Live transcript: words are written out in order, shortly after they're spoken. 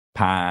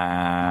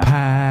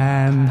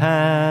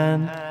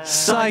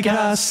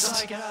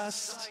Psychast.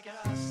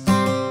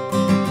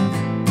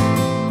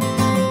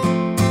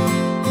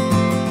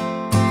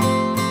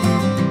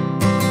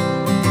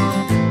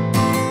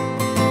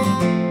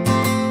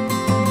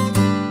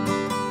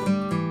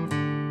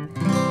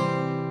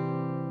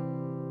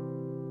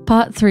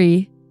 Part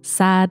 3,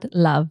 Sad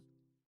Love.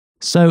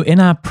 So in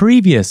our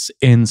previous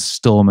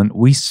installment,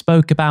 we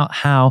spoke about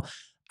how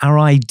our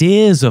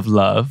ideas of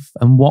love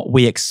and what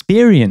we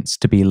experience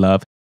to be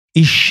love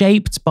is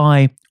shaped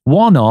by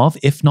one of,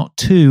 if not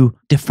two,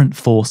 different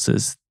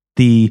forces.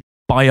 The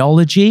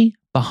biology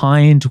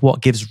behind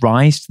what gives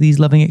rise to these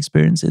loving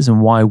experiences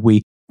and why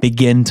we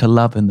begin to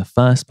love in the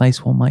first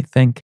place, one might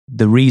think.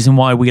 The reason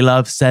why we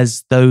love,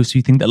 says those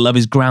who think that love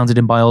is grounded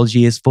in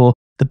biology, is for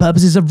the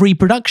purposes of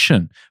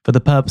reproduction, for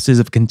the purposes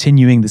of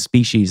continuing the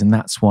species. And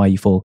that's why you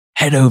fall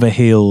head over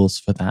heels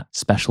for that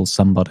special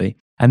somebody.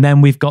 And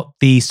then we've got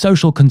the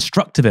social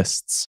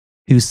constructivists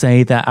who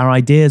say that our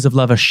ideas of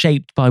love are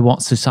shaped by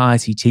what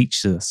society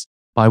teaches us,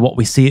 by what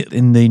we see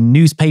in the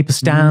newspaper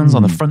stands,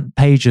 on the front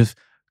page of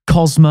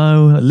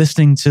Cosmo,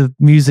 listening to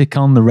music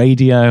on the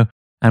radio,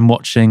 and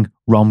watching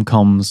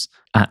rom-coms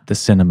at the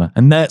cinema.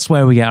 And that's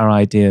where we get our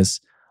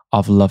ideas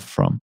of love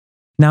from.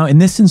 Now, in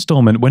this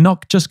installment, we're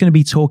not just going to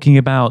be talking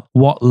about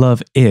what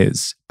love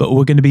is, but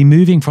we're going to be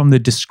moving from the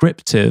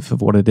descriptive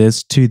of what it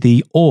is to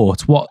the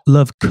ought, what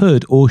love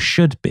could or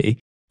should be.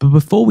 But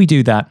before we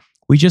do that,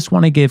 we just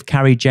want to give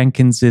Carrie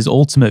Jenkins's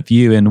ultimate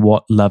view in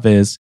what love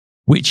is,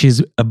 which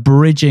is a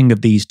bridging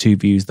of these two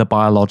views, the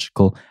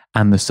biological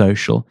and the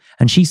social.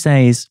 And she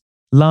says,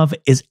 love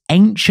is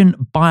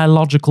ancient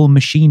biological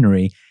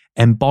machinery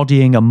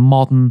embodying a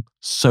modern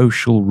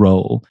social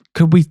role.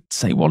 Could we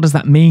say, what does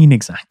that mean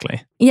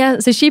exactly? Yeah,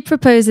 so she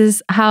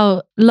proposes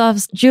how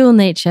love's dual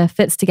nature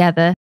fits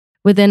together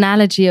with the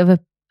analogy of an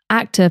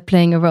actor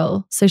playing a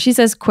role. So she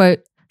says, quote,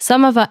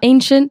 some of our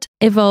ancient,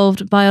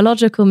 evolved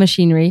biological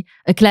machinery,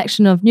 a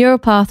collection of neural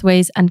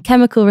pathways and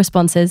chemical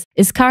responses,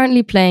 is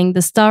currently playing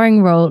the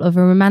starring role of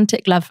a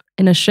romantic love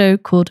in a show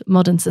called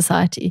Modern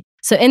Society.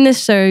 So in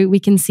this show, we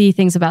can see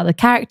things about the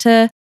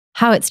character,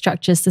 how it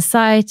structures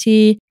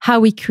society, how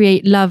we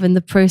create love in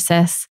the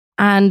process.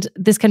 And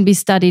this can be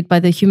studied by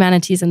the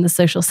humanities and the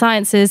social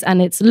sciences,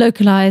 and it's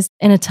localized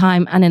in a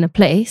time and in a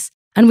place.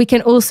 And we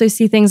can also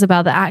see things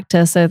about the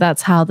actor. So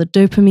that's how the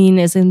dopamine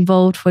is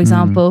involved, for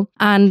example.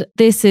 And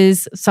this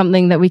is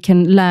something that we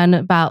can learn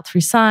about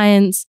through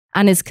science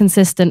and is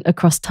consistent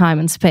across time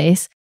and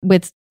space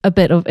with a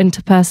bit of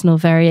interpersonal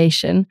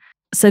variation.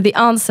 So the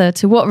answer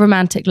to what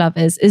romantic love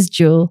is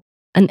dual,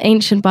 an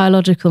ancient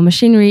biological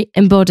machinery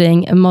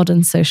embodying a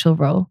modern social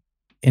role.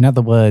 In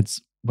other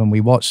words, when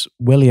we watch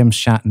William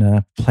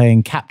Shatner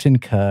playing Captain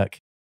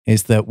Kirk,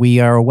 is that we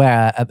are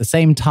aware at the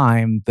same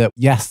time that,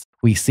 yes,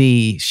 we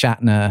see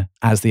Shatner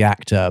as the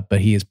actor, but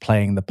he is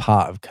playing the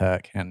part of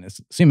Kirk. And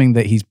assuming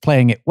that he's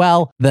playing it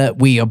well, that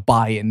we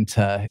buy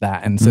into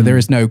that. And so there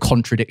is no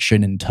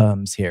contradiction in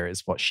terms here,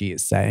 is what she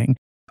is saying.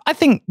 I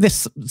think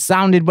this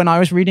sounded, when I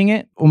was reading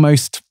it,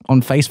 almost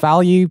on face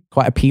value,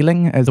 quite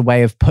appealing as a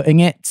way of putting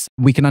it.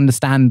 We can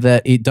understand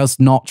that it does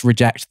not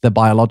reject the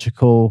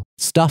biological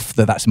stuff,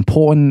 that's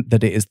important,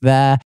 that it is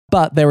there.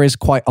 But there is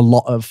quite a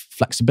lot of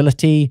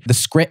flexibility. The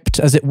script,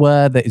 as it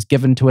were, that is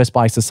given to us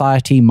by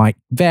society might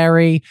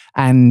vary,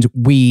 and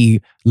we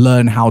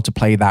learn how to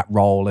play that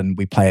role, and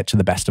we play it to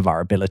the best of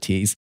our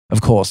abilities. Of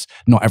course,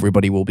 not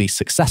everybody will be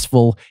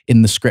successful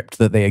in the script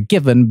that they are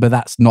given, but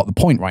that's not the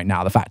point right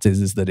now. The fact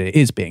is that it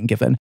is being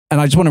given.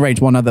 And I just want to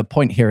raise one other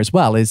point here as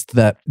well, is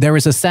that there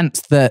is a sense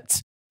that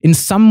in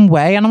some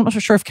way, and I'm not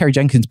sure if Carrie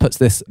Jenkins puts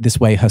this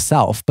way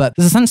herself, but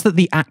there's a sense that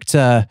the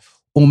actor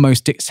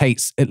almost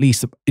dictates, at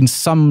least in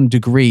some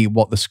degree,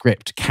 what the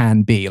script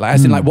can be,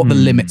 as in what the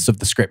limits of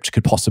the script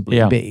could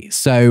possibly be.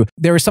 So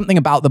there is something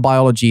about the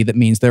biology that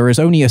means there is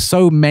only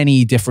so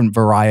many different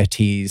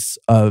varieties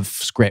of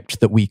script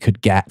that we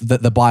could get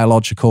that the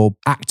biological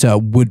actor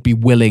would be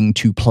willing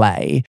to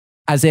play.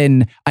 As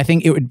in, I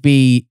think it would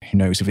be, who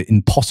knows if it's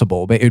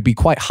impossible, but it would be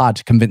quite hard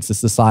to convince the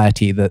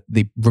society that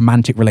the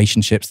romantic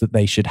relationships that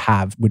they should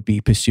have would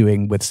be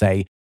pursuing with,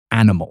 say,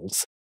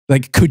 animals.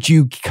 Like, could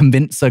you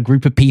convince a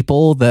group of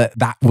people that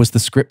that was the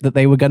script that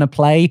they were going to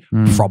play?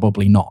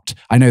 Probably not.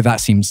 I know that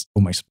seems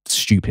almost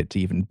stupid to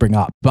even bring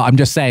up, but I'm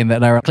just saying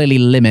that there are clearly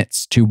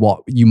limits to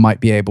what you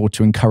might be able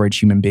to encourage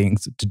human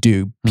beings to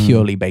do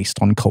purely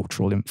based on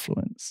cultural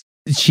influence.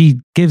 She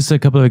gives a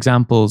couple of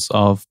examples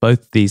of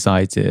both these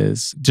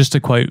ideas. Just to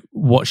quote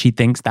what she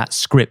thinks that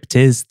script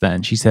is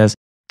then, she says,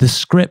 the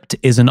script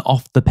is an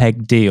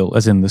off-the-peg deal,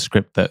 as in the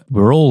script that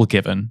we're all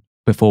given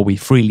before we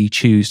freely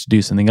choose to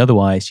do something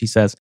otherwise. She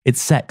says, it's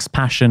sex,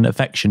 passion,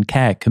 affection,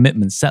 care,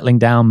 commitment, settling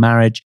down,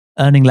 marriage,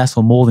 earning less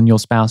or more than your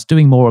spouse,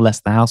 doing more or less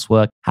the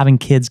housework, having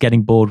kids,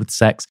 getting bored with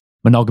sex,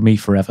 monogamy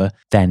forever,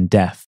 then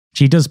death.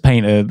 She does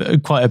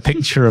paint quite a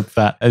picture of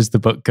that as the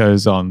book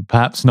goes on.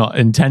 Perhaps not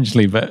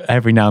intentionally, but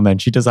every now and then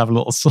she does have a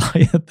little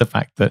slight at the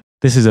fact that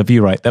this is a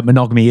view, right, that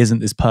monogamy isn't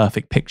this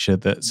perfect picture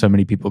that so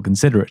many people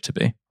consider it to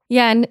be.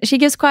 Yeah, and she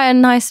gives quite a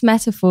nice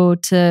metaphor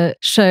to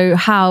show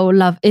how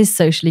love is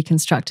socially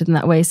constructed in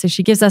that way. So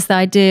she gives us the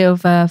idea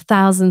of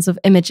thousands of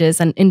images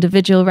and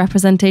individual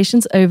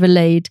representations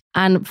overlaid.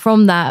 And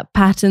from that,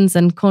 patterns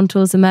and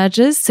contours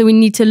emerges. So we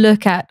need to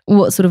look at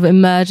what sort of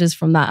emerges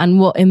from that. And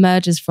what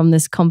emerges from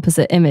this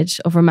composite image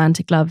of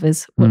romantic love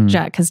is what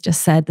Jack has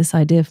just said, this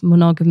idea of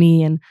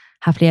monogamy and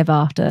happily ever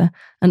after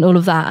and all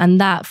of that. And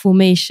that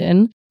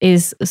formation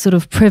is sort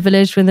of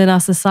privileged within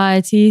our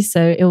society.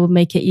 So it will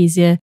make it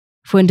easier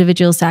for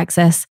individuals to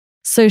access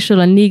social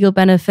and legal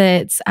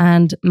benefits,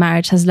 and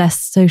marriage has less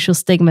social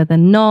stigma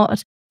than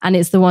not. And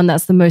it's the one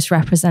that's the most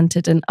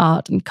represented in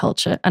art and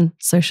culture and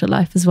social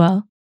life as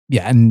well.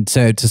 Yeah, and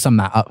so to sum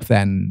that up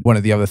then, one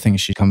of the other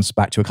things she comes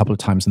back to a couple of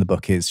times in the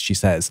book is she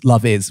says,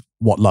 love is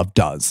what love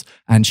does.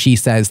 And she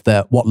says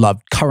that what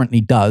love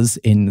currently does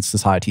in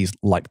societies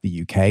like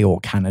the UK or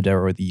Canada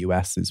or the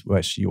US is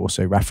where she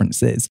also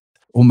references.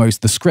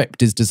 Almost the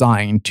script is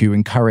designed to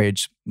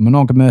encourage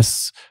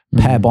monogamous,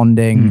 pair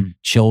bonding,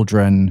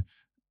 children,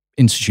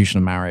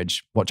 institutional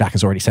marriage. What Jack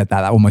has already said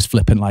that almost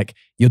flippant, like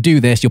you'll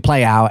do this, you'll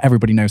play out,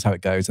 everybody knows how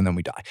it goes, and then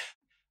we die.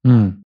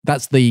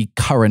 That's the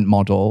current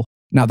model.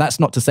 Now, that's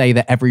not to say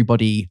that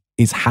everybody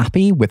is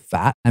happy with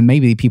that. And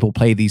maybe people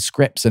play these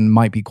scripts and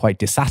might be quite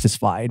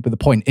dissatisfied. But the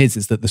point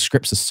is that the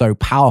scripts are so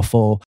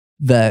powerful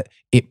that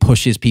it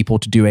pushes people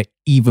to do it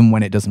even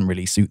when it doesn't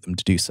really suit them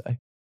to do so.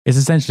 It's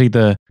essentially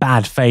the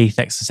bad faith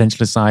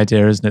existentialist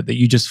idea, isn't it? That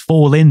you just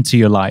fall into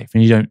your life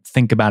and you don't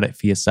think about it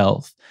for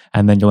yourself.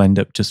 And then you'll end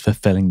up just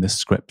fulfilling the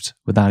script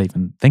without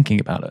even thinking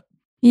about it.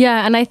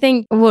 Yeah, and I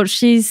think what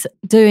she's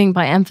doing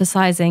by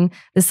emphasizing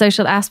the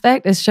social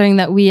aspect is showing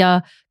that we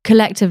are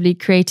collectively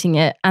creating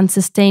it and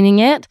sustaining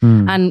it.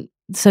 And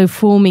so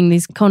forming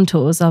these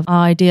contours of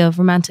our idea of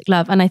romantic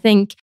love. And I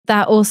think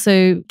that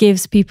also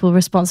gives people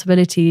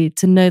responsibility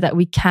to know that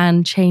we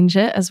can change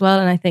it as well.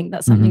 And I think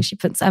that's something she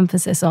puts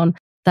emphasis on,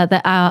 that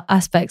there are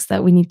aspects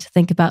that we need to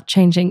think about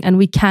changing and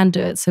we can do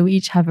it. So we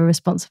each have a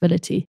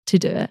responsibility to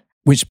do it.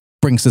 Which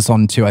brings us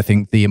on to, I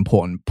think, the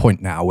important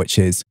point now, which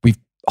is we've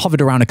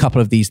hovered around a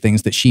couple of these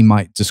things that she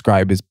might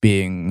describe as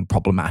being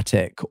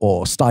problematic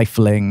or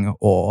stifling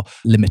or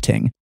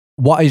limiting.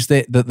 What is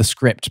it that the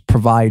script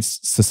provides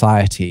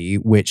society,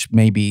 which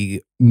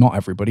maybe not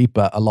everybody,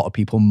 but a lot of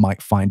people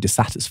might find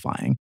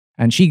dissatisfying?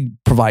 And she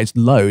provides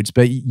loads,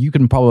 but you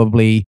can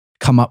probably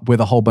come up with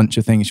a whole bunch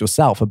of things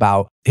yourself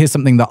about, here's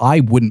something that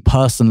I wouldn't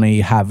personally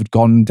have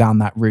gone down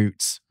that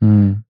route,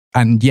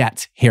 and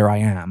yet here I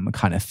am,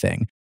 kind of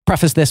thing.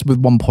 Preface this with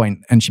one point,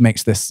 and she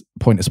makes this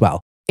point as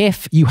well.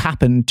 If you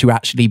happen to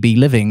actually be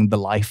living the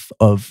life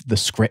of the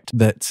script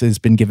that has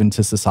been given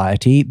to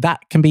society,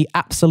 that can be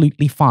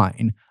absolutely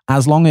fine,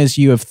 as long as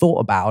you have thought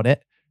about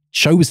it,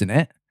 chosen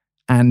it,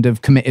 and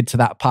have committed to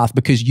that path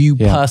because you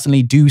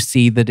personally do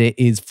see that it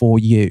is for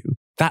you.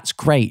 That's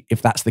great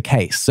if that's the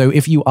case. So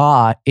if you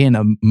are in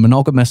a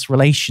monogamous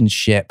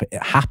relationship,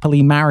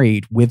 happily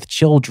married with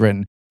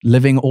children,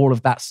 living all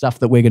of that stuff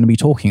that we're going to be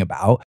talking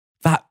about,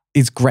 that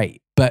is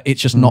great, but it's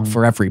just not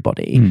for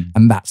everybody.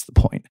 And that's the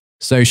point.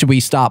 So should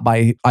we start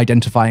by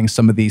identifying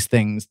some of these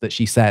things that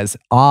she says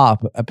are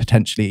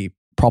potentially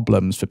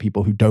problems for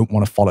people who don't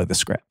want to follow the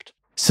script?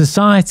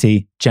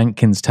 Society,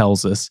 Jenkins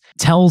tells us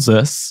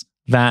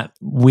that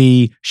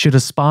we should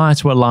aspire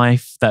to a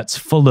life that's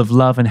full of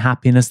love and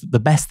happiness, that the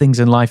best things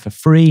in life are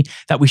free,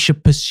 that we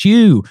should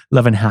pursue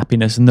love and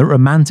happiness, and that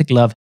romantic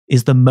love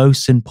is the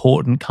most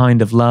important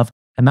kind of love,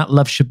 and that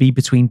love should be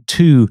between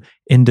two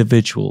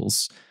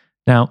individuals.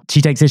 Now,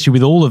 she takes issue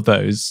with all of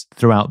those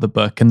throughout the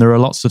book, and there are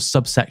lots of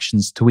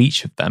subsections to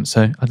each of them,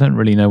 so I don't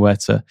really know where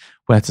to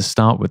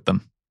start with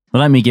them.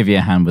 Well, let me give you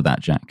a hand with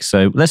that, Jack.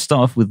 So let's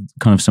start off with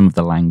kind of some of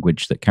the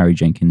language that Carrie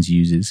Jenkins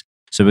uses.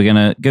 So we're going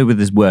to go with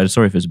this word.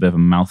 Sorry if it's a bit of a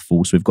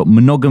mouthful. So we've got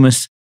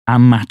monogamous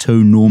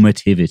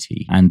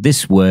amatonormativity. And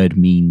this word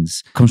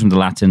comes from the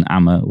Latin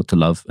ama, or to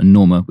love, and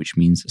norma, which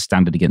means a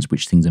standard against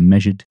which things are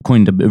measured,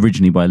 coined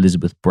originally by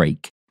Elizabeth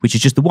Brake, which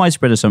is just the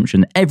widespread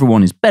assumption that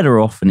everyone is better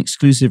off in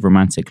exclusive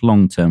romantic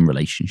long-term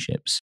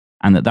relationships,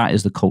 and that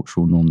is the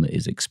cultural norm that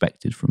is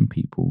expected from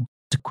people.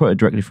 To quote it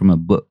directly from a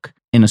book,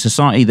 in a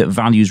society that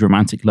values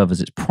romantic love as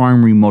its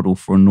primary model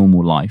for a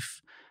normal life,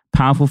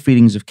 powerful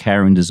feelings of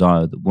care and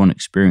desire that one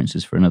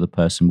experiences for another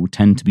person will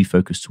tend to be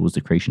focused towards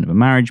the creation of a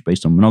marriage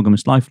based on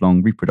monogamous,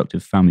 lifelong,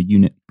 reproductive family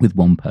unit with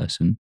one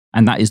person.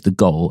 And that is the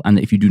goal. And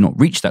if you do not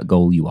reach that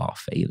goal, you are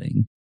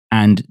failing.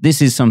 And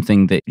this is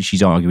something that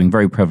she's arguing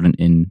very prevalent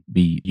in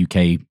the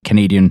UK,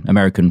 Canadian,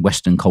 American,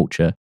 Western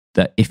culture,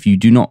 that if you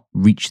do not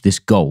reach this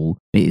goal,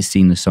 it is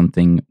seen as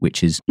something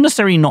which is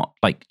necessarily not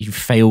like you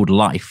failed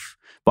life.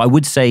 But I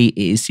would say it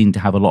is seen to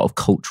have a lot of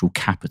cultural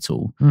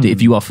capital. That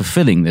if you are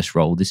fulfilling this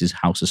role, this is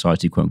how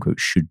society, quote unquote,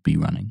 should be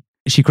running.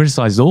 She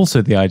criticizes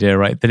also the idea,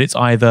 right, that it's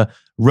either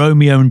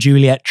Romeo and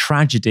Juliet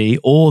tragedy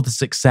or the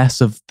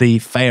success of the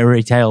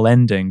fairy tale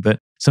ending, that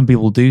some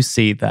people do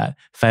see that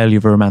failure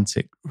of a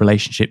romantic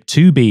relationship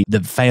to be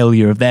the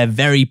failure of their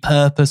very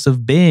purpose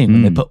of being,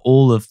 when they put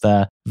all of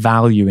their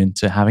value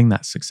into having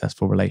that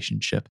successful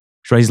relationship.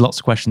 which raises lots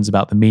of questions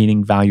about the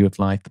meaning, value of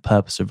life, the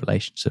purpose of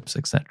relationships,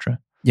 etc.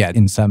 Yeah,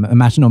 in some,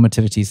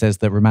 amatonormativity says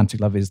that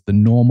romantic love is the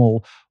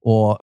normal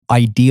or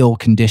ideal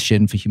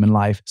condition for human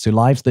life. So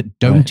lives that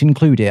don't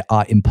include it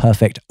are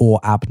imperfect or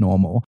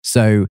abnormal.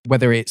 So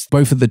whether it's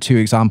both of the two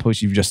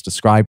examples you've just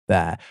described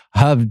there,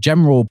 her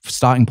general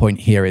starting point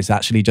here is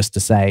actually just to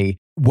say,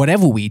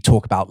 whatever we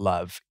talk about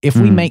love, if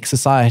we make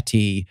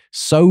society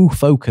so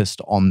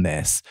focused on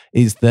this,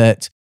 is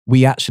that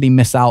we actually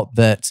miss out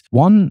that,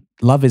 one,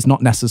 love is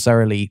not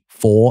necessarily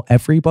for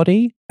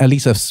everybody, at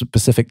least a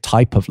specific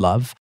type of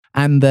love.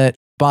 And that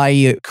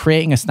by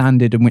creating a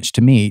standard in which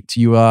to meet,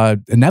 you are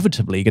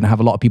inevitably going to have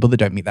a lot of people that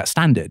don't meet that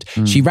standard.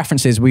 She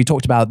references, we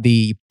talked about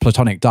the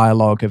Platonic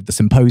dialogue of the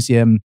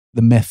Symposium,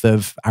 the myth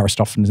of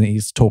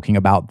Aristophanes talking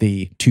about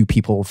the two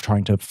people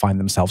trying to find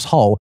themselves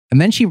whole.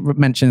 And then she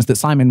mentions that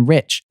Simon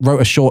Rich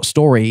wrote a short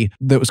story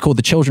that was called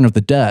The Children of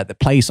the Dirt that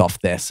plays off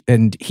this.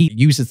 And he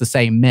uses the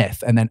same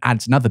myth and then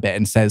adds another bit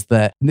and says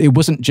that it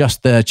wasn't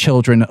just the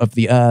children of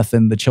the earth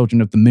and the children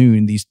of the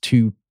moon, these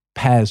two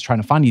pairs trying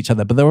to find each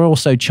other, but there were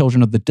also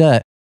children of the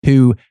dirt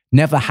who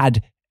never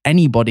had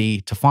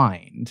anybody to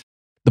find.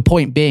 The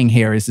point being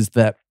here is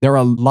that there are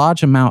a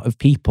large amount of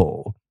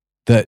people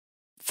that,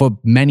 for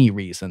many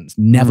reasons,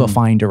 never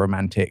find a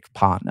romantic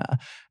partner.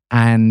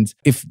 And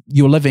if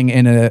you're living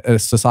in a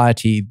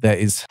society that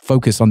is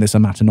focused on this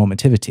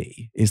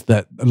amatonormativity, is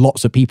that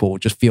lots of people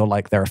just feel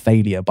like they're a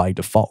failure by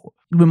default.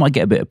 We might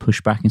get a bit of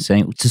pushback in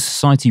saying, does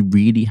society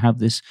really have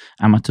this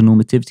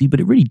amatonormativity?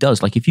 But it really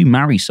does. Like if you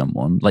marry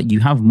someone, like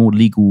you have more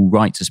legal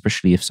rights,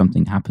 especially if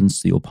something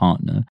happens to your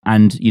partner.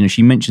 And, you know,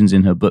 she mentions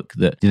in her book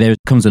that there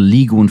comes a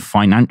legal and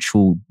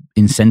financial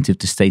incentive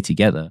to stay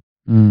together,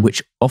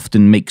 which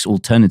often makes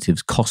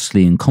alternatives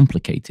costly and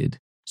complicated.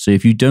 So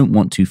if you don't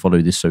want to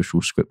follow this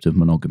social script of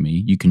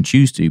monogamy, you can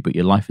choose to, but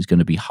your life is going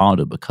to be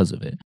harder because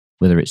of it.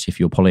 Whether it's if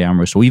you're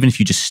polyamorous or even if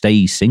you just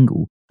stay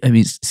single. I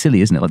mean, it's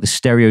silly, isn't it? Like the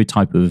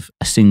stereotype of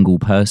a single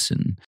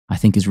person, I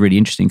think is really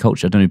interesting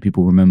culture. I don't know if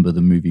people remember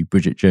the movie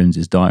Bridget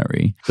Jones's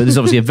Diary, but there's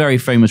obviously a very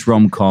famous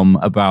rom-com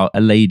about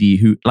a lady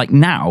who, like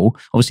now,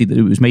 obviously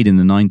it was made in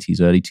the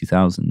 90s, early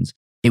 2000s.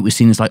 It was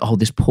seen as like, oh,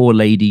 this poor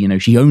lady, you know,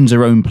 she owns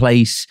her own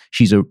place.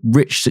 She's a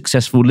rich,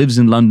 successful, lives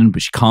in London,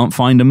 but she can't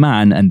find a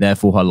man. And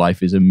therefore her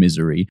life is a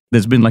misery.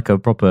 There's been like a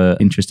proper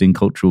interesting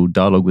cultural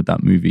dialogue with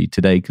that movie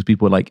today because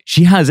people are like,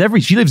 she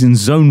lives in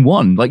zone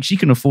 1. Like she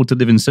can afford to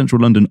live in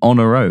central London on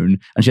her own.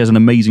 And she has an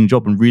amazing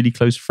job and really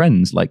close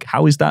friends. Like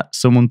how is that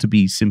someone to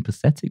be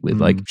sympathetic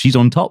with? Like she's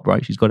on top,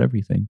 right? She's got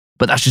everything.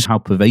 But that's just how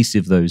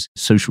pervasive those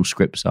social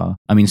scripts are.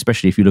 I mean,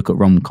 especially if you look at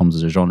rom-coms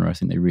as a genre, I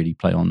think they really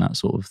play on that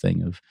sort of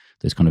thing of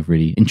those kind of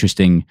really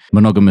interesting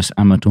monogamous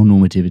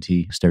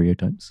amatonormativity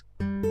stereotypes.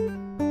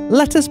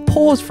 Let us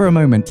pause for a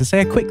moment to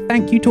say a quick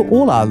thank you to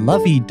all our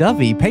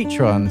lovey-dovey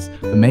patrons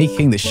for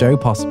making the show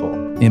possible.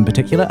 In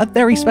particular, a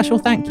very special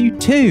thank you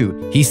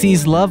to He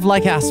Sees Love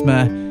Like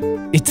Asthma.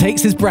 It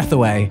takes his breath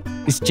away.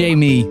 It's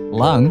Jamie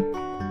Lung.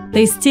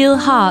 They steal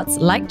hearts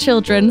like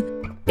children.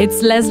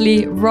 It's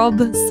Leslie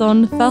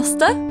Robson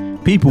Foster.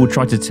 People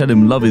try to tell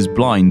him love is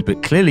blind,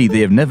 but clearly they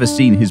have never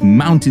seen his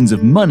mountains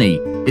of money.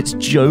 It's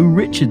Joe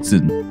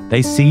Richardson.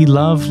 They see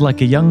love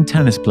like a young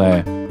tennis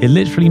player. It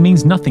literally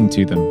means nothing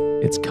to them.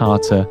 It's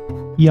Carter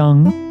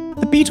Young.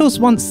 The Beatles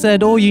once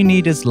said, all you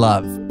need is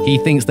love. He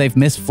thinks they've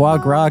missed foie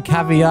gras,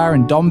 caviar,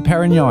 and Dom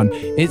Perignon.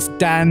 It's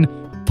Dan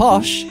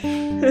Posh.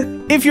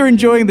 If you're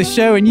enjoying the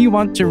show and you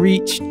want to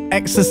reach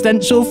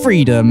existential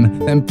freedom,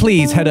 then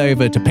please head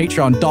over to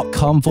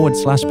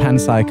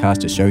patreon.com/panpsycast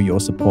to show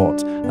your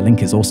support. A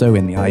link is also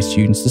in the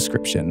iTunes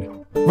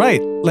description.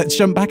 Right, let's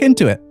jump back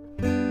into it.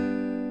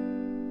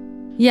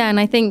 Yeah, and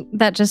I think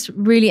that just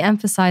really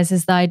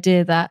emphasizes the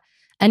idea that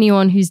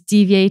anyone who's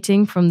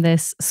deviating from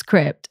this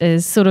script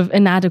is sort of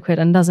inadequate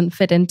and doesn't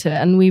fit into it.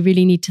 And we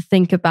really need to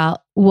think about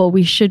what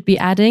we should be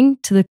adding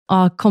to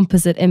our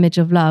composite image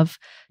of love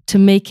to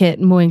make it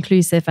more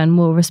inclusive and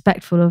more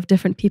respectful of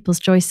different people's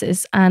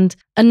choices. And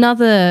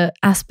another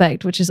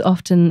aspect which is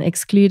often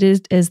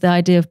excluded is the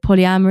idea of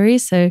polyamory.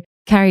 So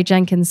Carrie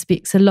Jenkins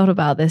speaks a lot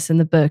about this in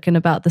the book and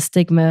about the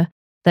stigma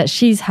that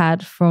she's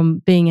had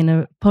from being in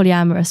a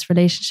polyamorous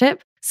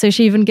relationship. So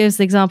she even gives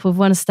the example of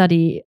one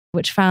study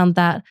which found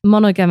that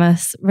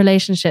monogamous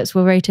relationships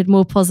were rated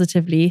more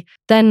positively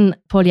than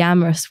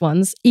polyamorous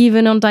ones,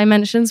 even on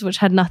dimensions which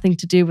had nothing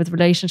to do with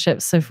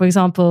relationships. So for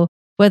example,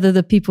 whether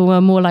the people were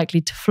more likely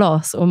to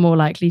floss or more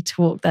likely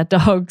to walk their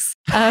dogs,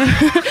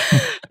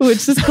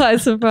 which is quite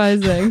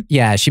surprising.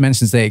 Yeah, she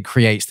mentions that it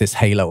creates this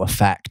halo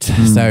effect.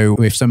 So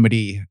if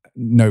somebody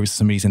knows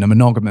somebody's in a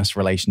monogamous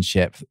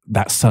relationship,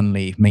 that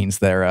suddenly means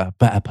they're a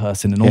better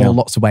person in all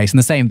lots of ways. And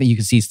the same thing, you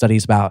can see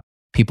studies about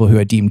people who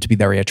are deemed to be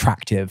very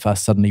attractive are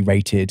suddenly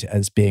rated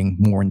as being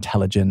more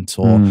intelligent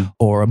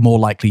or are more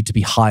likely to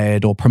be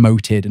hired or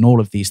promoted and all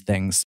of these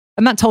things.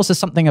 And that tells us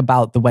something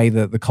about the way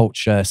that the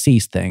culture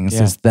sees things,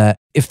 is that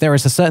if there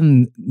is a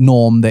certain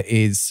norm that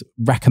is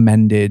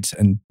recommended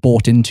and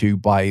bought into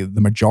by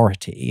the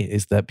majority,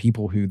 is that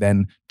people who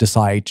then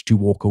decide to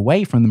walk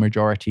away from the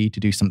majority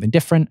to do something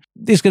different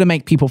is going to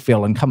make people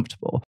feel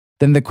uncomfortable.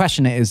 then the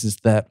question is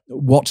that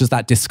what does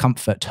that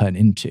discomfort turn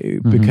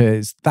into?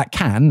 Because that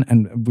can,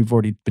 and we've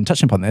already been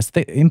touching upon this,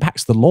 it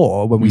impacts the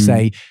law when we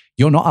say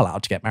you're not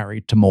allowed to get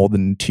married to more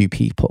than 2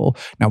 people.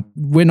 Now,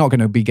 we're not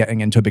going to be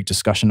getting into a big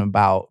discussion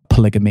about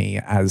polygamy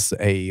as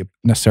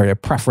necessarily a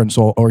preference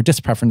or a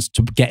dispreference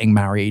to getting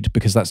married,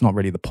 because that's not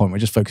really the point. We're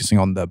just focusing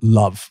on the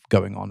love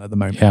going on at the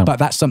moment. Yeah. But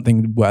that's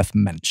something worth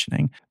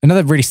mentioning.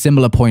 Another really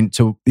similar point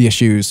to the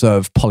issues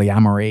of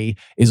polyamory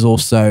is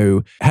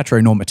also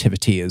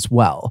heteronormativity as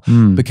well,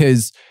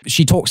 because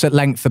she talks at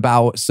length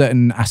about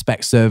certain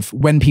aspects of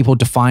when people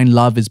define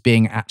love as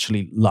being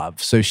actually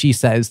love. So she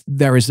says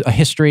there is a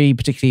history,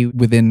 particularly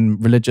within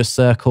religious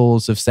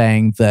circles, of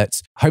saying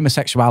that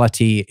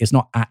homosexuality is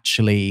not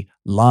actually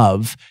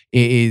love.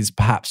 It is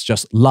perhaps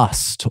just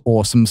lust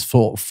or some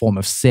sort of form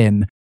of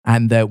sin,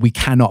 and that we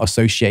cannot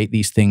associate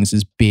these things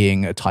as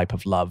being a type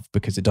of love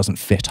because it doesn't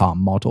fit our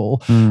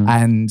model.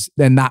 And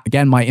then that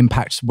again might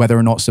impact whether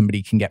or not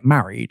somebody can get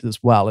married as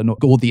well, and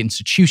all the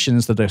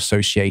institutions that are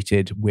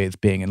associated with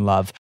being in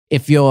love.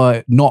 If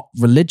you're not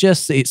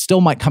religious, it still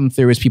might come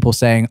through as people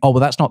saying, oh, well,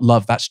 that's not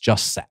love, that's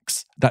just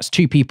sex. That's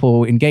 2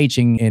 people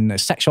engaging in a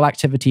sexual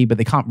activity, but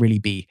they can't really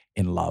be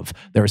in love.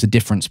 There is a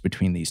difference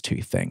between these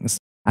 2 things.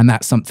 And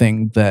that's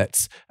something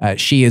that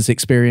she has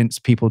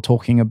experienced people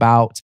talking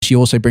about. She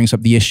also brings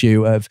up the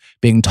issue of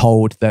being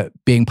told that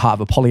being part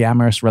of a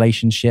polyamorous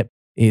relationship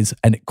is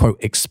an, quote,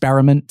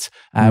 experiment,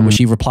 where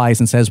she replies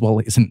and says, well,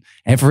 isn't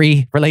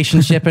every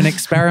relationship an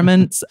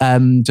experiment?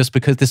 Just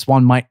because this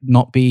one might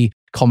not be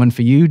common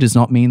for you does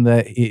not mean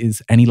that it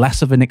is any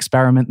less of an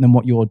experiment than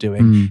what you're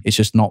doing. It's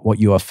just not what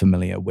you are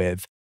familiar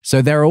with.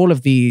 So there are all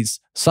of these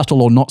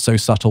subtle or not so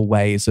subtle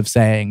ways of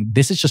saying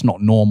this is just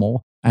not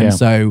normal. And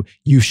so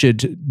you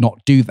should not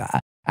do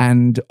that.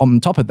 And on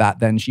top of that,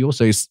 then she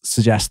also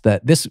suggests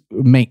that this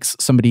makes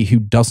somebody who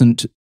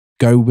doesn't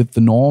go with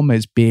the norm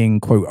as being,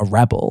 quote, a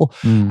rebel.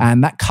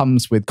 And that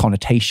comes with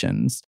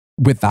connotations.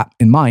 With that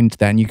in mind,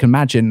 then you can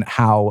imagine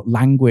how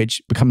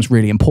language becomes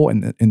really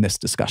important in this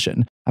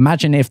discussion.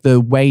 Imagine if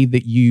the way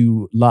that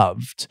you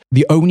loved,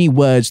 the only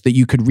words that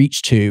you could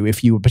reach to,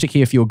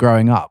 particularly if you were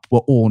growing up, were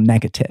all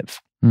negative.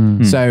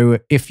 So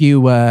if you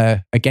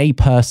were a gay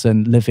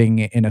person living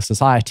in a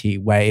society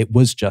where it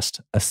was just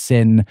a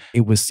sin,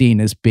 it was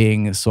seen as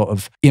being sort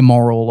of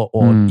immoral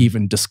or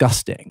even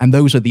disgusting, and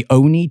those are the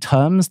only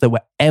terms that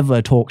were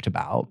ever talked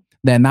about,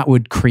 then that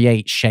would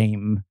create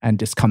shame and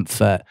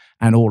discomfort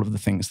and all of the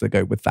things that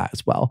go with that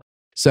as well.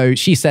 So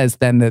she says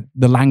then that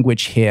the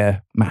language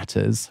here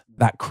matters.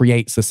 That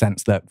creates a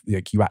sense that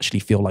you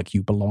actually feel like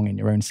you belong in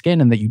your own skin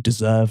and that you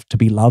deserve to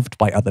be loved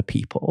by other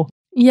people.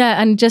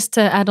 Yeah, and just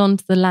to add on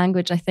to the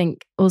language, I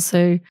think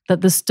also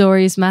that the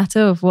stories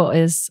matter of what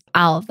is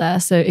out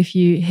there. So if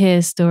you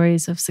hear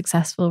stories of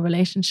successful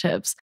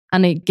relationships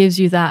and it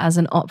gives you that as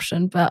an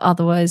option, but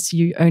otherwise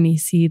you only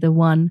see the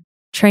one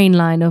train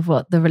line of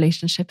what the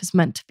relationship is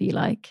meant to be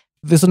like.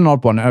 This is an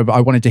odd one.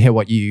 I wanted to hear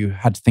what you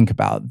had to think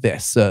about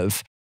this,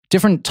 of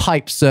different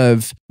types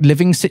of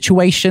living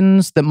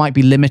situations that might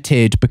be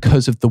limited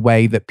because of the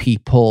way that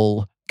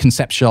people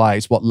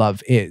conceptualize what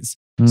love is.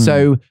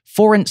 So,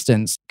 for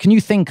instance, can you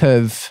think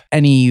of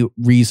any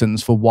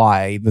reasons for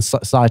why the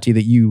society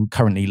that you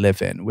currently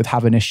live in would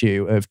have an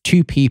issue of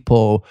 2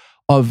 people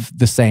of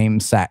the same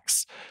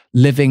sex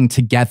living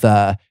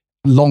together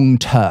long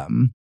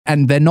term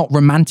and they're not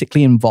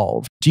romantically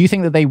involved? Do you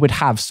think that they would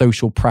have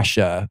social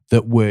pressure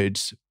that would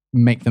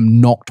make them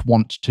not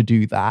want to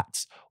do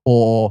that,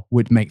 or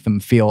would make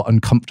them feel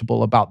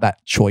uncomfortable about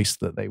that choice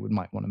that they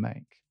might want to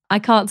make? I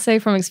can't say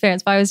from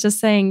experience, but I was just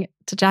saying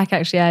to Jack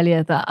actually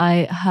earlier that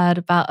I heard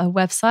about a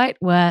website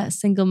where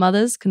single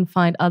mothers can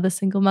find other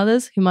single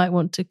mothers who might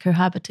want to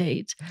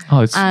cohabitate.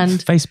 Oh, it's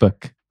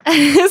Facebook.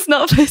 It's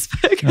not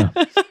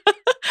Facebook.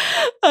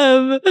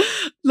 Oh.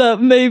 That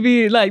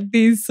maybe like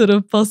these sort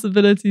of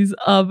possibilities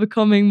are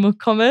becoming more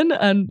common,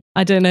 and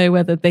I don't know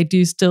whether they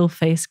do still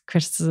face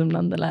criticism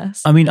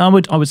nunless. I mean, I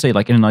would say,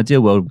 like, in an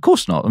ideal world, of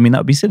course not. I mean, that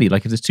would be silly.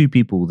 Like, if there's 2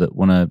 people that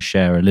want to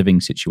share a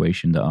living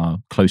situation that are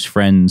close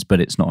friends,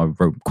 but it's not a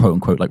quote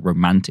unquote like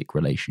romantic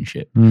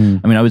relationship. I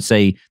mean, I would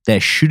say there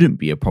shouldn't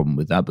be a problem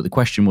with that. But the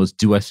question was,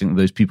 do I think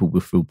those people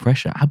will feel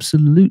pressure?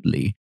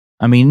 Absolutely.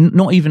 I mean,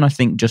 not even, I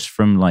think, just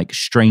from like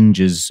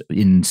strangers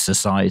in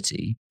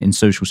society, in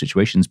social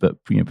situations, but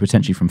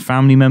potentially from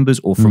family members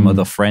or from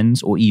other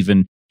friends, or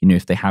even,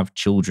 if they have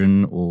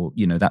children or,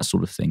 that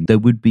sort of thing. There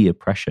would be a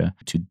pressure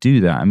to do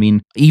that. I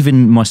mean,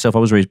 even myself, I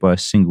was raised by a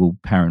single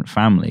parent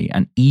family.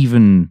 And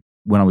even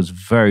when I was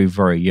very,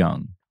 very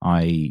young,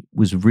 I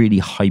was really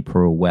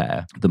hyper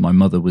aware that my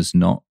mother was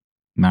not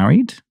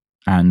married,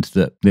 and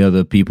that the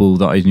other people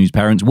that I knew's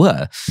parents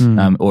were,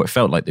 or it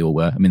felt like they all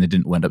were. I mean, they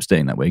didn't end up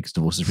staying that way because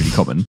divorce is really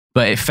common.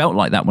 But it felt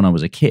like that when I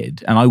was a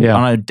kid. And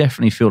I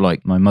definitely feel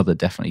like my mother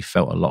definitely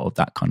felt a lot of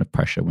that kind of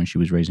pressure when she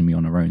was raising me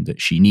on her own, that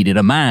she needed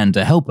a man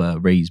to help her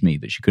raise me,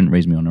 that she couldn't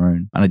raise me on her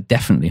own. And I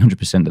definitely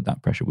 100% of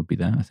that pressure would be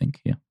there, I think.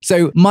 Yeah.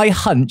 So my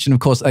hunch, and of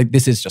course,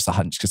 this is just a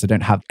hunch because I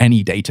don't have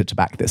any data to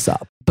back this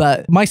up,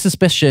 but my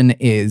suspicion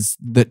is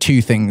that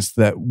two things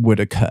that would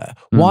occur.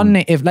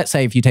 One, let's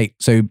say if you take,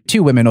 so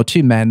two women or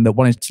two men that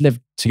wanted to live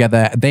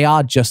together, they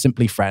are just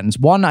simply friends.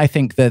 One, I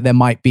think that there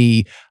might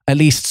be at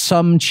least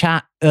some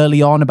chat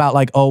early on about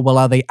like, oh, well,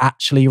 are they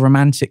actually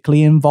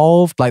romantically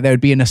involved? Like there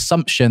would be an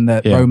assumption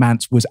that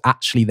romance was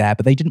actually there,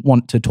 but they didn't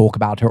want to talk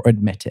about it or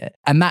admit it.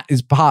 And that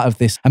is part of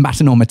this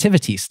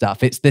amatonormativity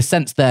stuff. It's this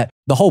sense that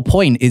the whole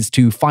point is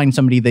to find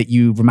somebody that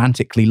you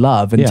romantically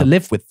love and to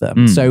live with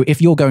them. So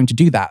if you're going to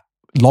do that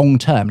long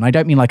term, and I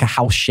don't mean like a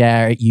house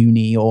share at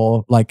uni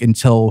or like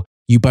until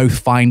you both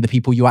find the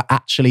people you are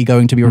actually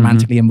going to be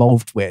romantically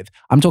involved with.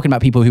 I'm talking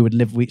about people who would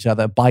live with each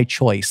other by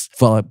choice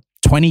for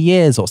 20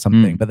 years or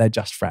something, but they're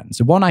just friends.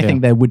 So one, I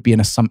think there would be an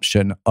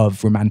assumption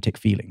of romantic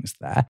feelings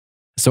there.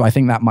 So I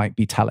think that might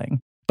be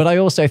telling. But I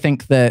also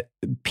think that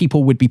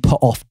people would be put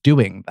off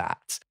doing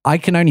that. I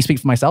can only speak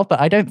for myself,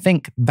 but I don't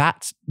think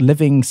that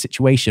living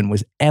situation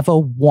was ever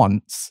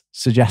once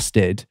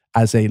suggested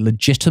as a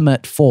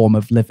legitimate form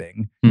of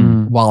living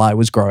while I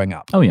was growing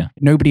up. Oh, yeah.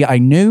 Nobody I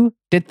knew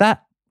did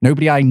that.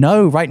 Nobody I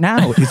know right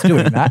now is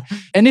doing that.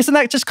 And isn't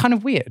that just kind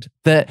of weird?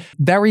 That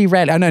very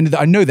rarely,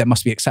 I know there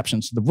must be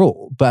exceptions to the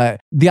rule,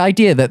 but the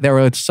idea that there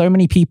are so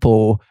many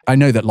people, I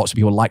know that lots of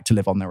people like to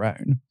live on their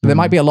own. But there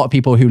might be a lot of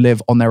people who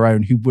live on their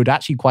own who would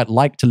actually quite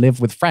like to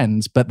live with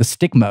friends, but the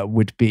stigma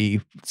would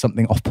be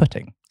something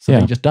off-putting. So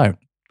they just don't.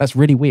 That's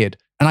really weird.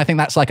 And I think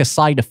that's like a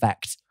side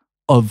effect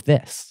of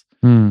this.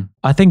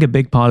 I think a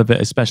big part of it,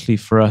 especially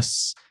for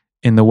us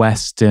in the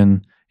West,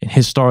 in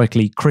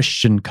historically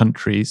Christian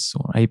countries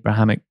or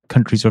Abrahamic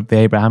countries of the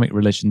Abrahamic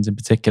religions in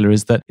particular,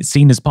 is that it's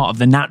seen as part of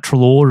the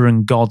natural order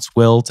and God's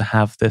will to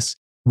have this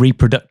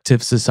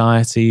reproductive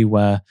society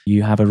where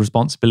you have a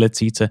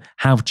responsibility to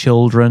have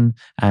children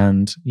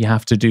and you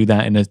have to do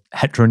that in a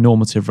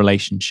heteronormative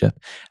relationship.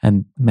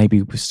 And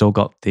maybe we've still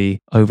got the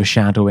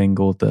overshadowing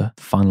or the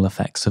final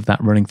effects of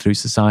that running through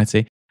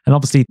society. And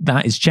obviously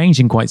that is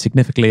changing quite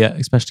significantly,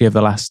 especially over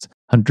the last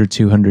 100,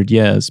 200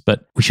 years.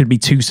 But we shouldn't be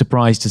too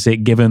surprised to see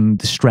it given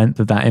the strength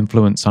of that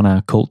influence on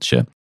our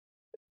culture.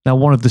 Now,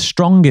 one of the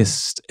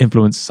strongest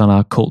influences on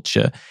our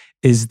culture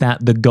is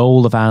that the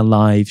goal of our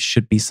lives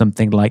should be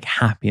something like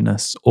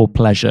happiness or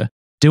pleasure.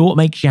 Do what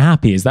makes you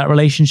happy. Is that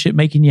relationship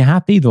making you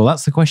happy? Well,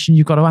 that's the question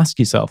you've got to ask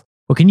yourself.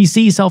 Or can you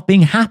see yourself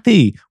being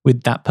happy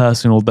with that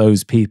person or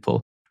those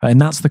people? And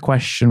that's the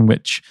question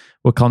which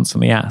we're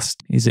constantly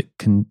asked. Is it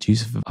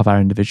conducive of our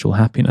individual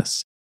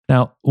happiness?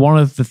 Now, one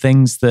of the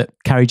things that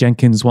Carrie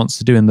Jenkins wants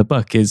to do in the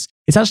book is,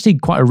 it's actually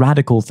quite a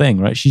radical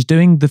thing, right? She's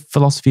doing the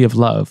philosophy of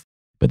love,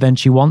 but then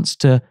she wants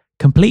to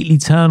completely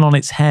turn on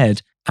its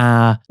head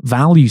our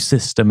value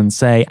system and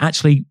say,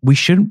 actually, we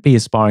shouldn't be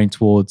aspiring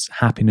towards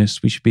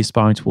happiness. We should be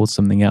aspiring towards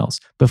something else.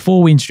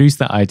 Before we introduce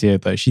that idea,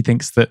 though, she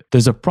thinks that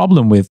there's a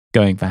problem with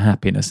going for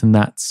happiness, and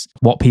that's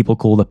what people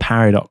call the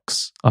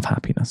paradox of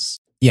happiness.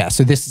 Yeah,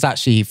 so this is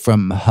actually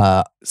from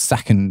her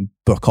second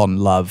book on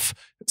love,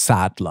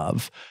 Sad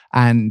Love.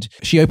 And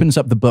she opens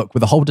up the book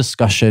with a whole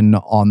discussion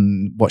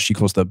on what she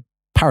calls the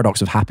paradox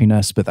of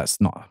happiness, but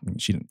that's not,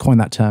 she didn't coin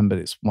that term, but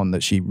it's one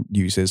that she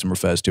uses and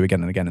refers to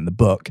again and again in the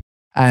book.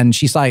 And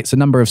she cites a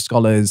number of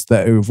scholars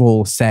that have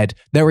all said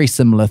very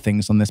similar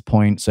things on this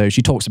point. So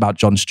she talks about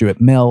John Stuart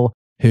Mill,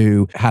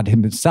 who had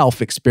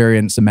himself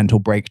experience a mental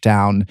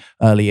breakdown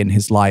early in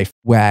his life,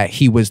 where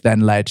he was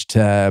then led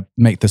to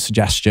make the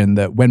suggestion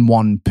that when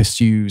one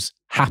pursues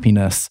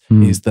happiness,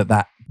 is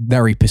that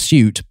very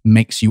pursuit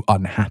makes you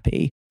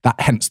unhappy. That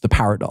hence the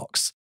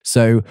paradox.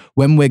 So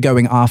when we're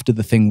going after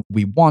the thing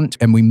we want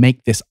and we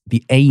make this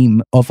the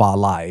aim of our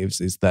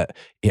lives, is that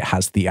it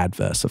has the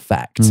adverse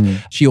effect.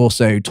 She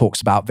also talks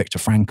about Viktor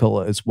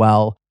Frankl as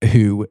well,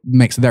 who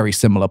makes a very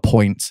similar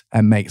point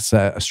and makes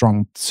a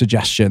strong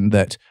suggestion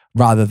that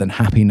rather than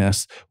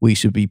happiness, we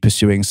should be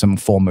pursuing some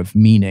form of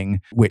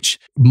meaning, which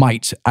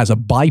might, as a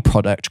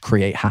byproduct,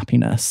 create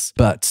happiness.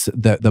 But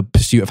the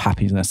pursuit of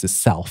happiness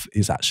itself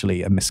is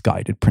actually a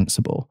misguided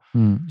principle.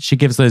 She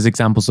gives those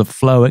examples of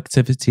flow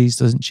activities,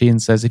 doesn't she?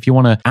 And says, if you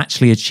want to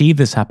actually achieve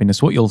this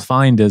happiness, what you'll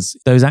find is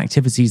those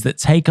activities that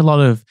take a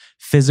lot of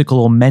physical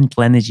or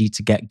mental energy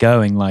to get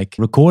going, like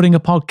recording a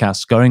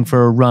podcast, going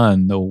for a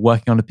run, or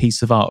working on a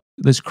piece of art.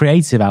 Those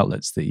creative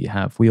outlets that you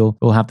have, we'll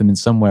have them in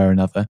some way or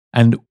another.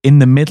 And in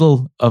the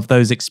middle of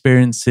those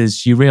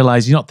experiences, you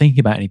realize you're not thinking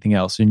about anything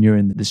else and you're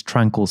in this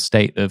tranquil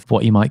state of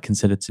what you might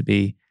consider to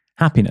be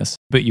happiness.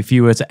 But if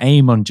you were to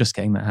aim on just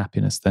getting that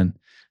happiness, then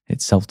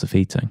it's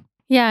self-defeating.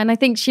 Yeah, and I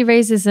think she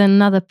raises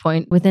another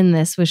point within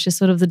this, which is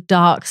sort of the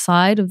dark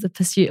side of the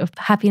pursuit of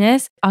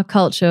happiness. Our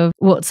culture of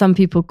what some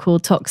people call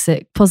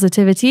toxic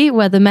positivity,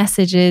 where the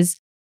message is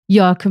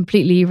you're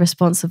completely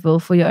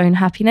responsible for your own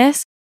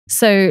happiness.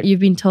 So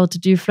you've been told to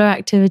do flow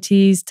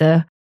activities,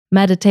 to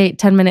meditate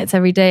 10 minutes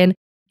every day. And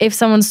if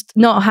someone's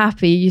not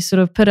happy, you sort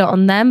of put it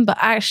on them, but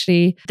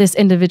actually this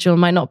individual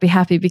might not be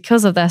happy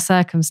because of their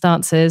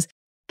circumstances,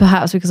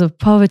 perhaps because of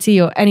poverty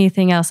or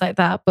anything else like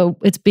that, but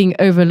it's being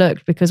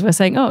overlooked because we're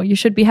saying, oh, you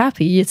should be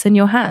happy. It's in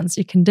your hands.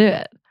 You can do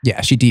it.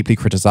 Yeah, she deeply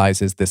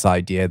criticizes this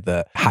idea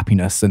that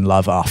happiness and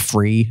love are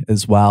free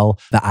as well,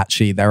 that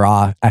actually there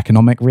are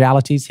economic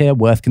realities here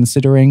worth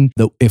considering,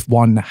 that if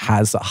one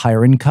has a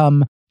higher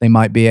income, they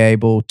might be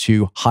able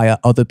to hire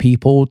other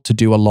people to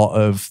do a lot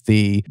of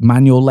the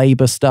manual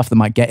labor stuff that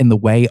might get in the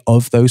way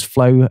of those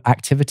flow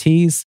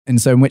activities. And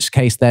so in which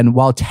case then,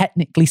 while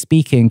technically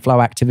speaking,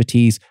 flow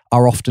activities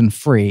are often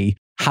free,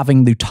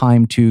 having the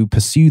time to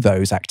pursue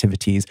those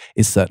activities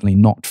is certainly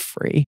not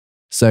free.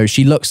 So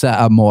she looks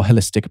at a more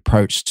holistic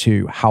approach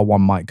to how one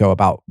might go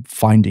about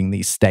finding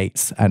these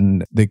states,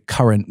 and the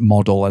current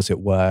model, as it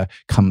were,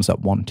 comes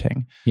up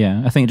wanting.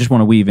 Yeah, I think I just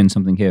want to weave in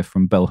something here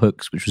from Bell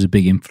Hooks, which was a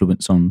big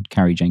influence on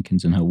Carrie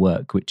Jenkins and her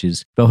work, which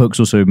is Bell Hooks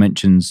also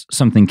mentions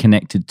something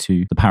connected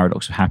to the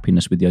paradox of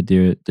happiness, with the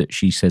idea that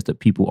she says that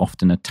people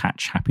often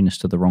attach happiness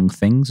to the wrong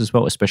things as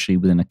well, especially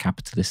within a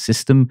capitalist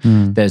system.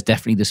 There's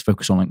definitely this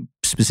focus on like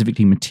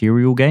specifically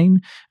material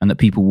gain, and that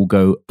people will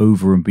go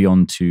over and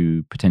beyond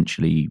to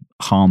potentially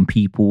harm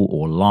people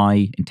or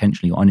lie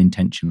intentionally or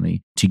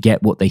unintentionally to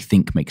get what they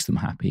think makes them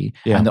happy.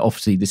 Yeah. And that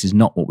obviously this is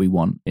not what we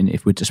want. And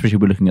if we're, especially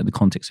if we're looking at the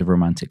context of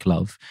romantic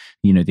love,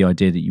 you know, the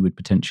idea that you would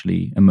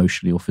potentially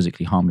emotionally or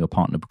physically harm your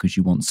partner because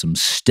you want some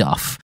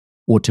stuff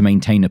or to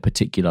maintain a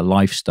particular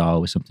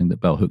lifestyle is something that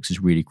Bell Hooks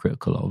is really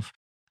critical of.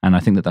 And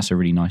I think that that's a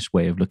really nice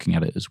way of looking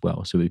at it as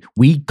well. So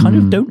we kind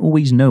of don't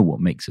always know what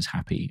makes us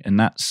happy. And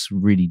that's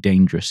really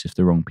dangerous if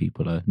the wrong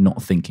people are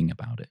not thinking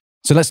about it.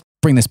 So let's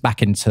bring this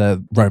back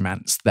into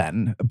romance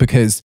then,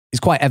 because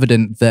it's quite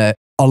evident that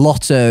a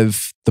lot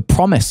of the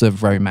promise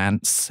of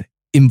romance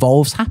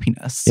involves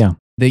happiness. Yeah.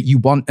 That you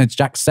want, as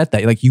Jack said,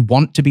 that like you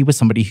want to be with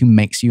somebody who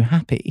makes you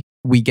happy.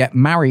 We get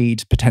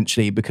married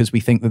potentially because we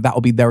think that that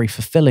will be very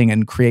fulfilling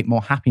and create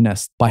more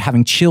happiness. By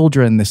having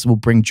children, this will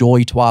bring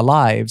joy to our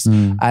lives.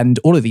 And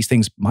all of these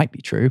things might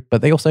be true,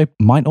 but they also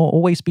might not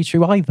always be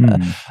true either.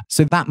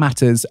 So that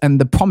matters.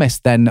 And the promise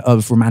then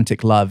of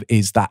romantic love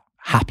is that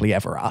happily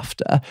ever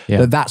after.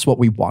 Yeah. That's what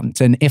we want.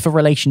 And if a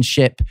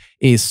relationship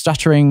is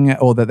stuttering,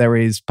 or that there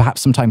is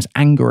perhaps sometimes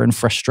anger and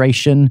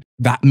frustration,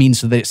 that means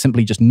that it's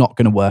simply just not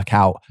going to work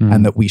out,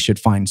 and that we should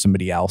find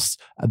somebody else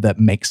that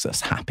makes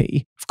us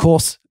happy. Of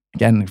course,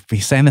 again,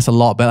 we're saying this a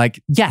lot, but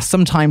like, yes,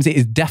 sometimes it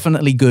is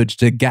definitely good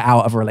to get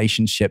out of a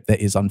relationship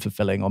that is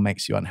unfulfilling or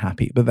makes you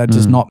unhappy. But that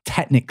does not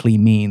technically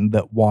mean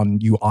that, one,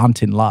 you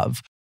aren't in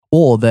love,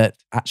 or that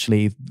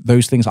actually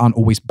those things aren't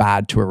always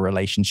bad to a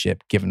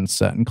relationship given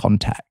certain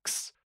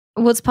contexts.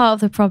 What's part of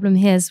the problem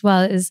here as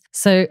well is,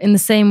 so in the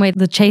same way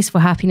the chase for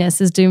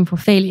happiness is doomed for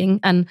failing,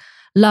 and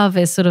love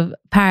is sort of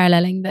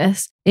paralleling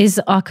this,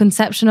 is our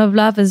conception of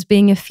love as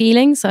being a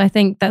feeling. So I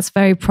think that's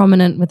very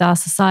prominent with our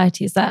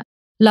society, is that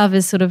love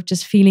is sort of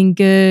just feeling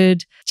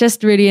good,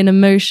 just really an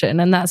emotion.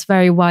 And that's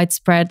very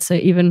widespread. So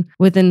even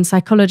within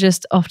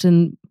psychologists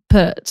often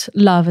put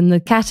love in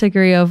the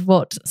category of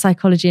what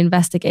psychology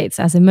investigates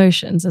as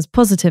emotions, as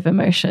positive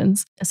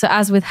emotions. So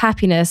as with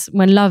happiness,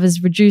 when love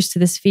is reduced to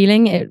this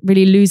feeling, it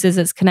really loses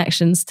its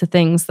connections to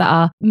things that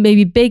are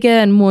maybe bigger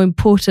and more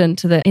important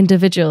to the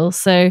individual.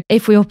 So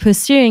if we are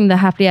pursuing the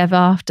happily ever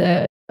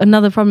after,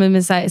 another problem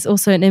is that it's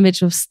also an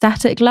image of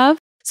static love.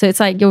 So it's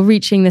like you're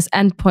reaching this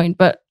endpoint,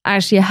 but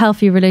actually a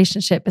healthy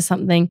relationship is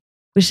something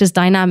which is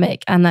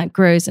dynamic and that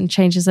grows and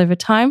changes over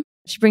time.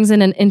 She brings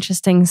in an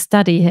interesting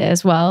study here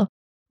as well,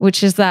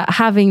 which is that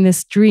having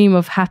this dream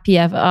of happy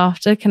ever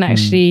after can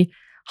actually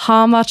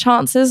harm our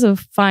chances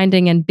of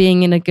finding and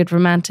being in a good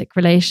romantic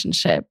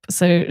relationship.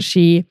 So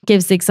she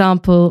gives the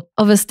example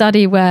of a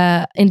study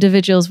where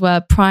individuals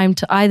were primed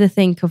to either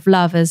think of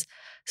love as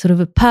sort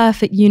of a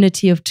perfect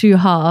unity of two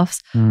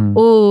halves,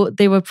 or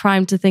they were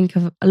primed to think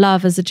of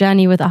love as a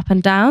journey with up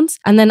and downs.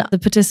 And then the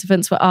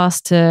participants were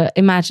asked to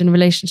imagine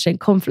relationship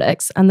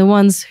conflicts. And the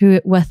ones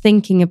who were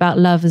thinking about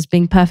love as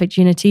being perfect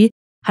unity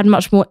had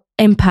much more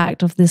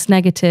impact of this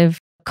negative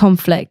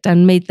conflict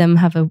and made them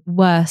have a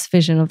worse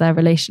vision of their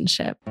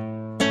relationship.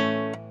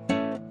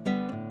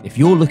 If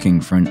you're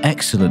looking for an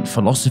excellent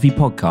philosophy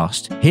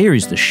podcast, here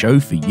is the show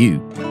for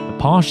you. The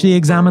Partially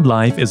Examined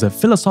Life is a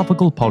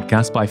philosophical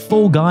podcast by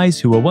four guys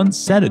who were once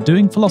set at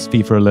doing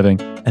philosophy for a living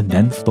and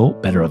then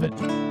thought better of it.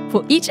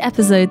 For each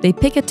episode, they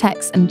pick a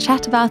text and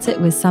chat about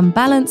it with some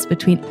balance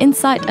between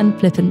insight and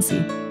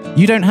flippancy.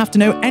 You don't have to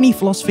know any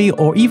philosophy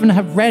or even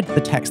have read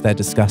the text they're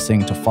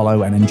discussing to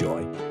follow and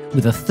enjoy.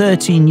 With a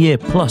 13-year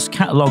plus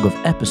catalogue of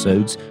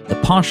episodes, The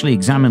Partially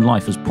Examined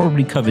Life has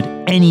probably covered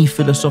any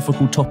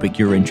philosophical topic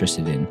you're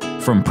interested in,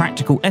 from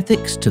practical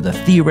ethics to the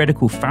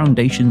theoretical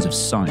foundations of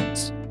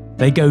science.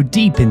 They go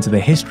deep into the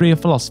history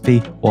of philosophy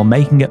while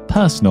making it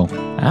personal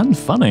and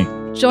funny.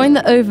 Join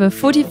the over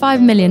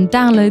 45 million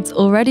downloads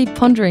already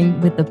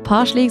pondering with The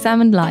Partially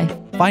Examined Life.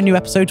 Find new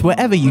episodes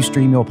wherever you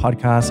stream your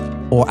podcast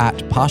or at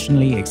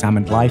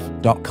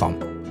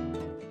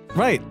partiallyexaminedlife.com.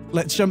 Right,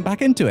 let's jump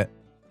back into it.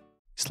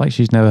 It's like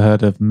she's never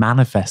heard of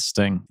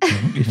manifesting.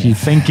 If you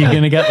think you're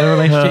going to get the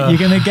relationship,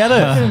 you're going to get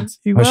it.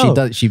 You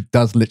will. She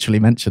does literally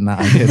mention that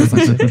idea,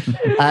 doesn't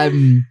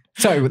she?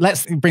 So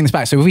let's bring this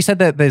back. So if we said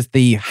that there's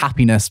the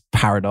happiness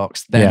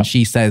paradox, then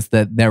she says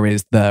that there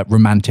is the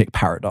romantic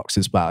paradox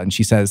as well. And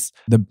she says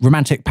the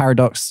romantic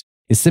paradox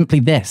is simply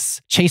this: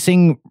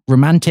 chasing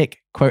romantic,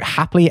 quote,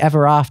 happily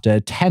ever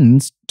after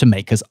tends to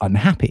make us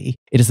unhappy.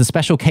 It is a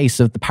special case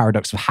of the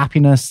paradox of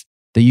happiness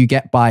that you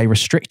get by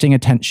restricting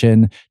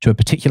attention to a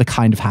particular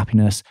kind of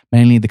happiness,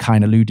 mainly the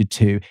kind alluded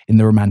to in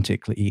the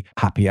romantically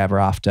happy ever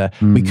after.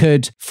 We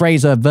could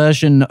phrase a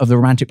version of the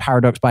romantic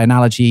paradox by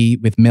analogy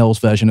with Mill's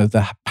version of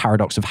the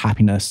paradox of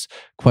happiness.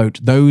 Quote,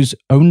 those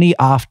only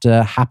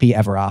after happy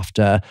ever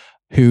after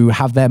who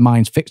have their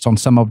minds fixed on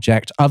some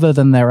object other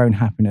than their own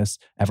happiness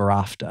ever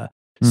after.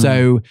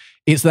 So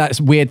it's that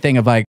weird thing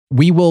of like,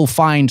 we will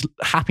find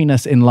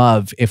happiness in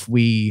love if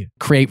we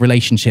create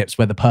relationships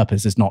where the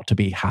purpose is not to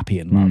be happy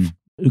in love.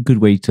 A good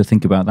way to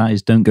think about that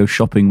is don't go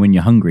shopping when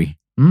you're hungry.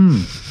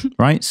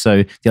 Right?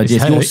 So the idea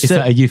is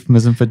that a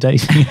euphemism for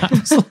dating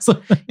apps?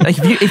 Like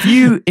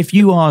if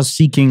you are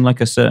seeking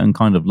like a certain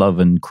kind of love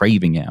and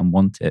craving it and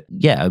want it,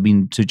 I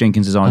mean, so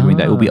Jenkins is arguing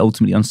that it will be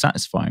ultimately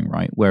unsatisfying,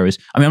 right? Whereas,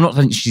 I mean, I'm not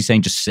saying she's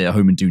saying just sit at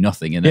home and do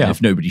nothing, and then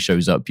if nobody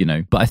shows up,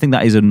 but I think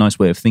that is a nice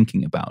way of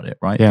thinking about it,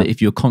 right? That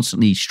if you're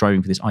constantly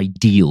striving for this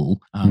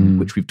ideal,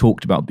 which we've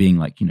talked about being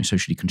like,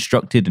 socially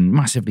constructed and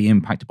massively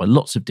impacted by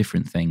lots of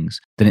different things,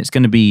 then it's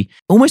going to be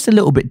almost a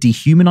little bit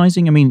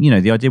dehumanizing. I mean,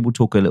 the idea, we'll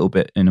talk a little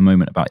bit in a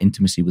moment about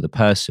intimacy with a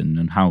person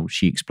and how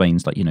she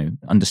explains like,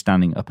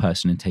 understanding a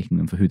person and taking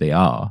them for who they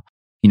are.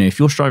 If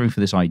you're striving for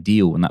this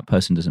ideal and that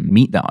person doesn't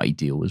meet that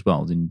ideal as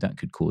well, then that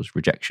could cause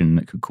rejection,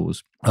 that could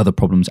cause other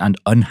problems and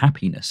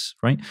unhappiness,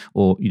 right?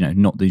 Or,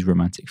 not these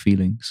romantic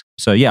feelings.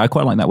 So I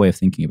quite like that way of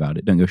thinking about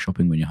it. Don't go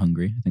shopping when you're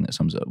hungry. I think that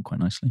sums it up quite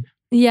nicely.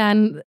 Yeah,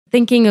 and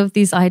thinking of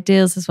these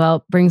ideals as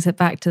well brings it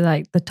back to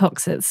like the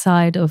toxic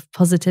side of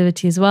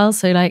positivity as well.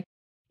 So like,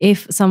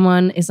 if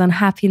someone is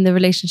unhappy in the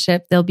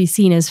relationship, they'll be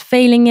seen as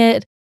failing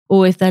it.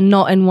 Or if they're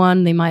not in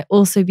one, they might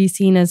also be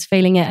seen as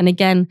failing it. And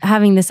again,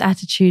 having this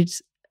attitude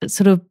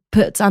sort of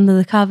puts under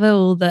the cover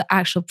all the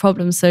actual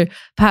problems. So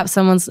perhaps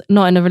someone's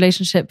not in a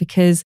relationship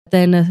because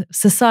they're in a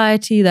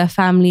society, their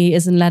family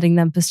isn't letting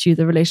them pursue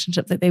the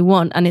relationship that they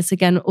want. And it's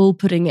again, all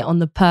putting it on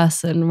the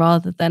person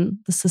rather than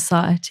the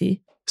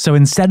society. So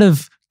instead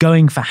of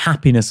going for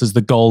happiness as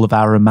the goal of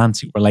our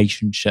romantic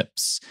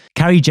relationships,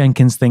 Carrie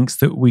Jenkins thinks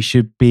that we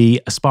should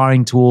be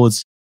aspiring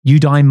towards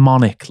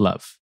eudaimonic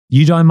love.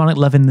 Eudaimonic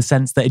love in the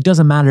sense that it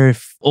doesn't matter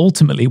if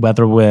ultimately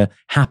whether we're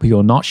happy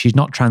or not. She's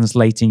not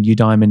translating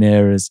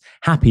eudaimonia as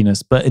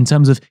happiness, but in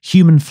terms of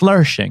human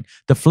flourishing,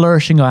 the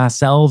flourishing of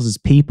ourselves as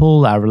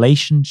people, our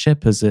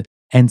relationship as an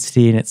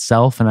entity in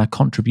itself, and our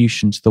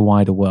contribution to the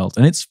wider world.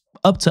 And it's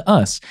up to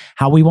us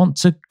how we want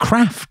to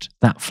craft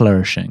that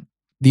flourishing.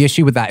 The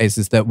issue with that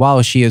is that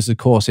while she is, of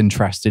course,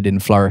 interested in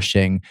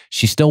flourishing,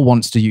 she still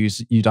wants to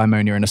use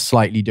eudaimonia in a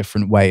slightly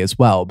different way as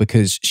well,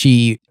 because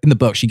in the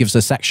book, she gives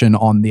a section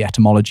on the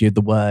etymology of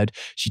the word.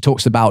 She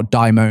talks about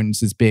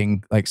daimons as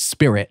being like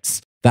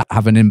spirits that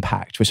have an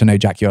impact, which I know,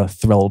 Jack, you're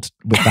thrilled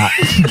with that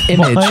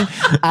image.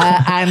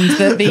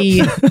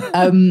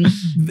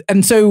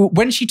 And so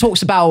when she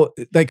talks about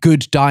like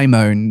good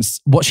daimons,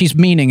 what she's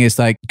meaning is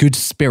like good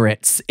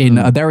spirits in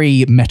a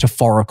very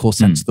metaphorical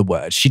sense of the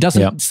word. She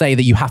doesn't say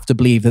that you have to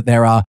believe that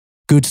there are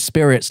good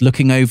spirits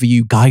looking over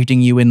you,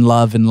 guiding you in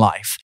love and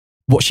life.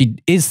 What she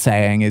is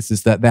saying is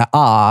that there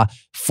are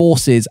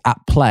forces at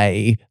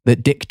play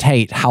that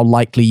dictate how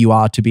likely you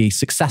are to be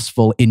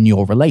successful in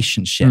your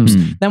relationships.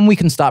 Then we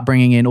can start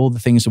bringing in all the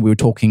things that we were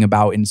talking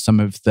about in some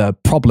of the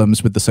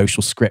problems with the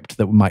social script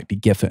that we might be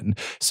given.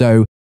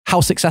 So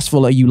how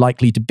successful are you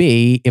likely to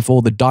be if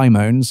all the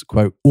daimons,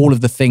 quote, all of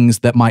the things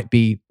that might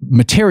be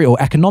material,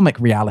 economic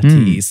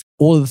realities,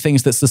 all of the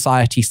things that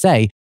society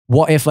say,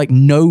 what if like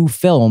no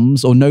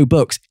films or no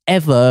books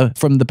ever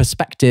from the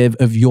perspective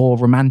of your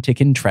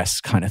romantic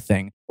interests kind of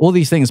thing? All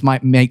these things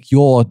might make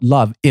your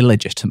love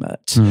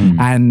illegitimate.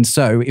 And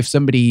so if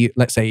somebody,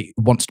 let's say,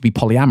 wants to be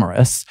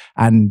polyamorous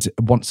and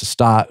wants to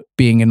start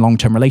being in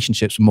long-term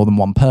relationships with more than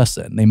one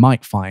person, they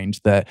might find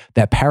that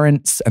their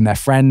parents and their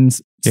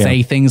friends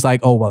say things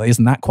like, oh, well,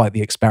 isn't that quite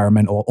the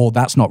experiment? Or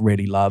that's not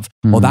really love.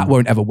 Or that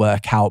won't ever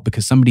work out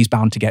because somebody's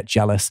bound to get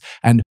jealous.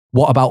 And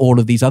what about all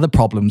of these other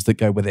problems that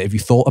go with it? Have you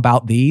thought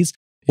about these?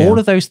 All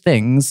of those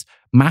things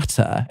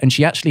matter. And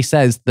she actually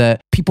says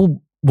that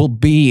people will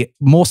be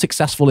more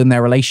successful in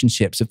their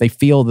relationships if they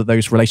feel that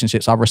those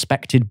relationships are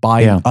respected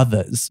by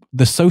others.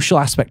 The social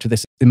aspect of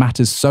this, it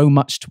matters so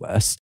much to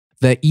us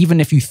that even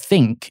if you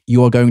think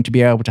you are going to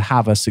be able to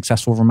have a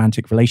successful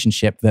romantic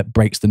relationship that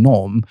breaks the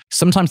norm,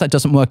 sometimes that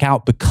doesn't work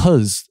out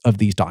because of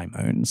these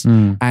daimons.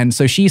 And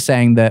so she's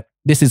saying that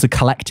this is a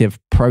collective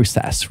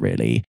process,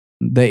 really.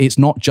 That it's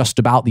not just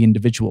about the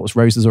individuals.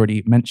 Rose has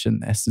already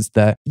mentioned this, is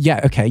that,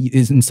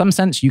 in some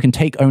sense, you can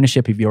take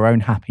ownership of your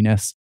own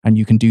happiness and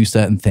you can do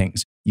certain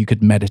things. you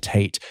could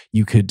meditate,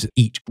 you could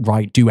eat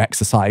right, do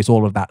exercise,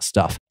 all of that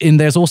stuff. And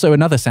there's also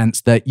another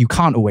sense that you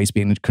can't always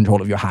be in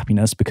control of your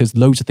happiness because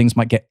loads of things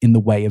might get in the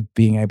way of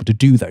being able to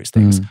do those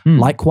things.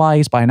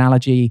 Likewise, by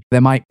analogy,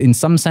 there might, in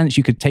some sense,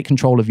 you could take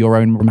control of your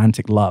own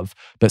romantic love,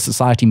 but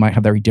society might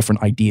have very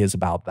different ideas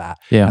about that.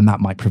 Yeah. And that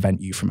might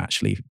prevent you from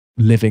actually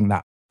living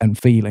that and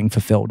feeling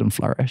fulfilled and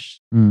flourish.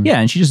 Yeah,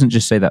 and she doesn't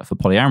just say that for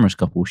polyamorous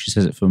couples, she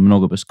says it for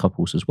monogamous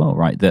couples as well,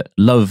 right? That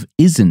love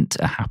isn't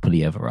a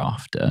happily ever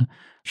after.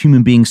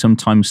 Human beings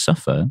sometimes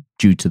suffer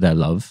due to their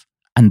love,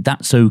 and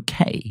that's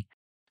okay.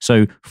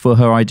 So for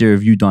her idea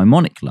of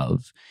eudaimonic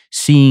love,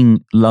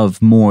 seeing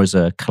love more as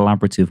a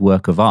collaborative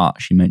work of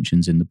art, she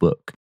mentions in the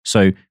book.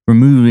 So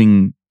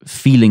removing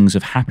feelings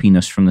of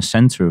happiness from the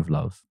center of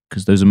love,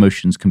 because those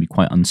emotions can be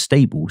quite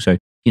unstable. So,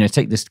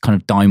 take this kind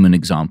of diamond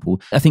example.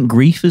 I think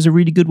grief is a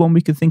really good one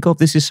we could think of.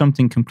 This is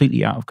something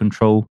completely out of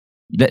control.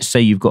 Let's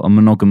say you've got a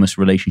monogamous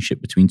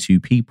relationship between two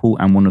people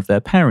and one of their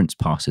parents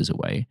passes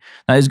away.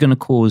 That is going to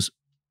cause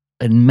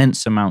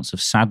immense amounts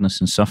of sadness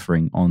and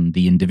suffering on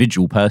the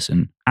individual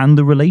person and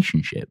the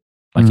relationship.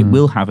 It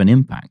will have an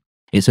impact.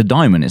 It's a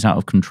diamond, it's out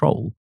of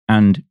control.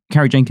 And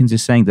Carrie Jenkins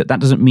is saying that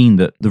doesn't mean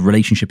that the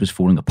relationship is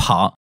falling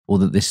apart or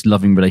that this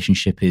loving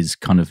relationship is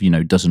kind of,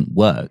 doesn't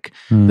work.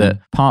 That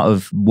part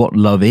of what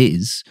love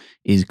is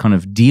kind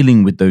of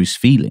dealing with those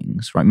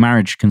feelings, right?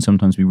 Marriage can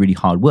sometimes be really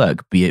hard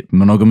work, be it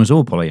monogamous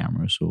or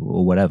polyamorous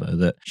or whatever.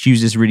 That she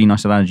uses this really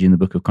nice analogy in the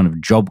book of kind of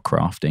job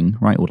crafting,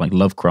 right? Or like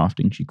love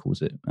crafting, she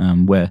calls it,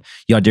 where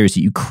the idea is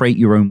that you create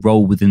your own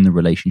role within the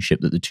relationship,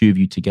 that the two of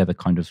you together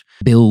kind of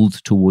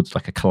build towards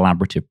like a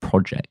collaborative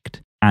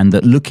project. And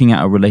that looking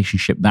at a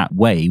relationship that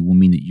way will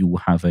mean that you will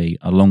have a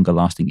longer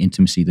lasting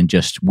intimacy than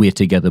just we're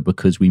together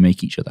because we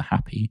make each other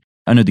happy.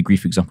 I know the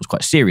grief example is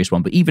quite a serious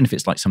one, but even if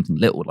it's like something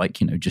little, like,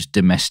 just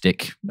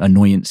domestic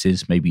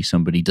annoyances, maybe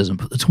somebody doesn't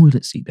put the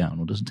toilet seat down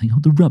or doesn't take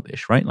out the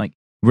rubbish, right? Like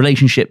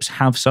relationships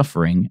have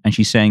suffering. And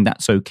she's saying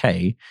that's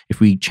okay. If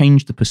we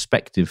change the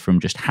perspective from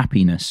just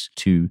happiness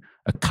to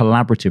a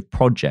collaborative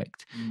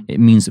project,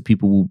 it means that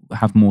people will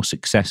have more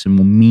success and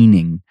more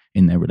meaning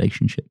in their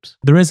relationships.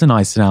 There is a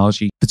nice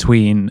analogy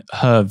between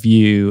her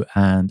view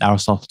and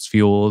Aristotle's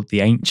view, or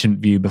the ancient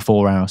view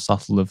before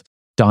Aristotle, of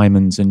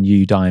diamonds and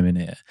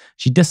eudaimonia.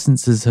 She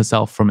distances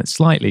herself from it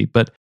slightly,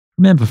 but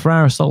remember, for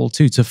Aristotle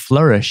too, to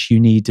flourish, you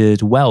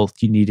needed wealth,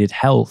 you needed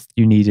health,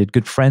 you needed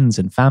good friends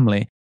and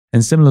family.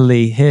 And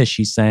similarly here,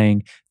 she's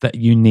saying that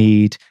you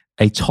need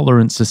a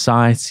tolerant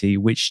society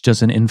which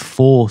doesn't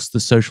enforce the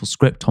social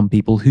script on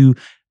people who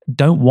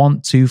don't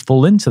want to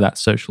fall into that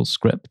social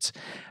script.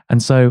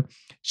 And so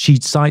she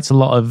cites a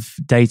lot of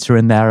data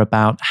in there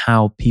about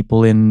how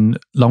people in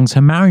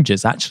long-term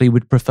marriages actually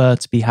would prefer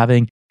to be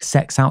having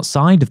sex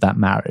outside of that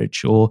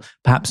marriage, or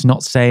perhaps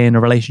not stay in a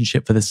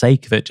relationship for the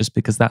sake of it, just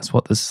because that's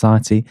what the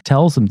society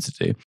tells them to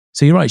do.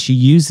 So you're right, she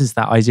uses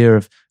that idea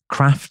of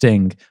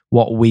crafting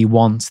what we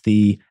want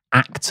the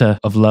actor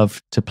of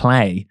love to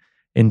play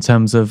in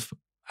terms of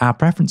our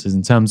preferences,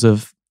 in terms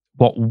of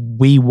what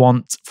we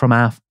want from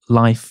our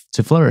life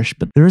to flourish.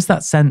 But there is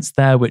that sense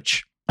there,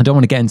 which I don't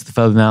want to get into the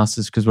further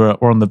analysis because we're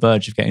on the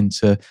verge of getting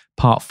to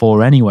part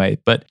 4 anyway,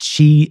 but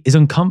she is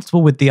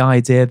uncomfortable with the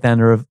idea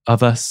then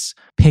of us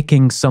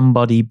picking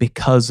somebody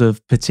because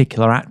of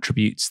particular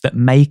attributes that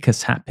make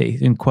us happy.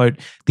 And quote,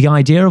 the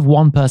idea of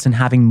one person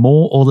having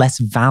more or less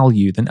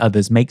value than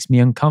others makes me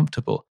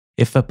uncomfortable.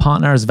 If a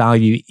partner has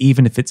value,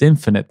 even if it's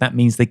infinite, that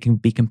means they can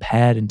be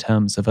compared in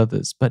terms of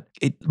others. But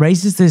it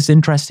raises this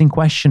interesting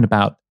question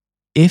about,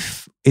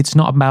 if it's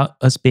not about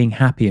us being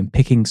happy and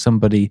picking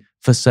somebody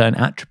for certain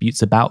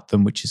attributes about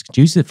them, which is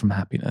conducive from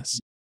happiness,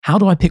 how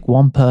do I pick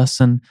one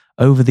person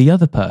over the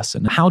other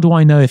person? How do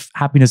I know, if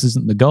happiness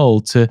isn't the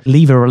goal, to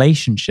leave a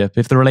relationship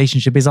if the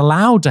relationship is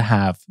allowed to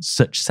have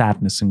such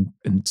sadness and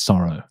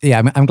sorrow?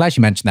 Yeah, I'm glad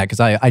you mentioned that, because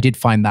I did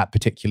find that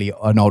particularly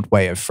an odd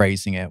way of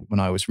phrasing it when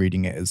I was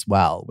reading it as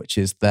well, which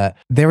is that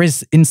there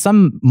is, in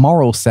some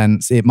moral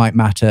sense, it might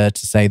matter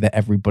to say that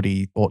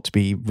everybody ought to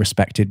be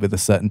respected with a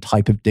certain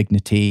type of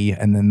dignity.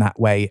 And then that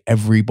way,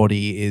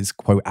 everybody is,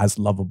 quote, as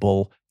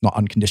lovable, not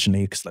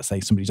unconditionally, because let's say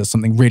somebody does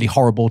something really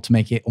horrible to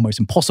make it almost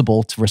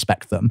impossible to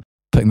respect them,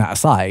 putting that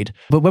aside.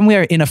 But when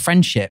we're in a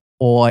friendship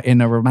or in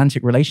a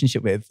romantic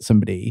relationship with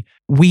somebody,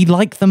 we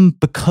like them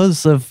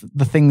because of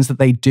the things that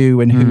they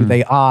do and who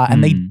they are,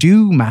 and they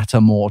do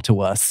matter more to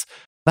us.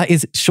 That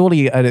is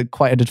surely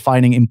quite a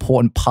defining,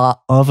 important part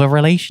of a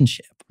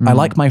relationship. I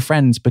like my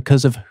friends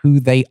because of who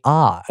they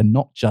are, and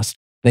not just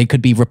they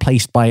could be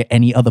replaced by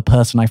any other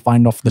person I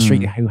find off the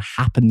street who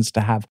happens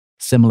to have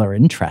similar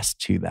interest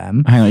to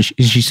them. Hang on, is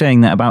she saying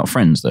that about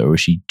friends though, or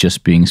is she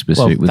just being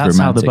specific with romantic That's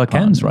how the book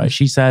partners? ends, right?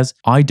 She says,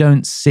 I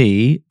don't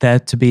see there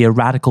to be a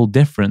radical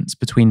difference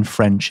between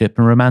friendship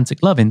and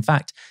romantic love. In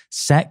fact,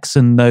 sex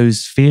and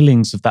those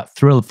feelings of that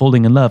thrill of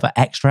falling in love are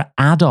extra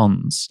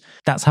add-ons.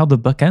 That's how the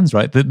book ends,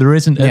 right? That there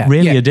isn't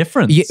really a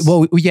difference.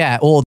 Or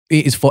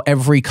it is for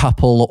every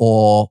couple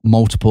or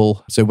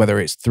multiple. So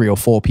whether it's 3 or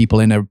 4 people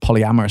in a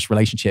polyamorous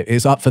relationship,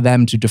 it's up for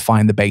them to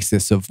define the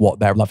basis of what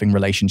their loving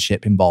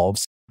relationship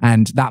involves.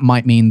 And that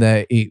might mean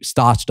that it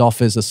started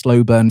off as a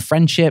slow burn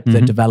friendship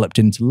that developed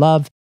into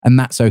love. And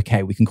that's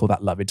okay. We can call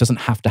that love. It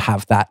doesn't have to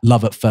have that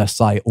love at first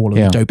sight, all of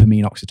the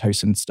dopamine,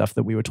 oxytocin stuff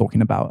that we were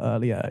talking about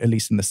earlier, at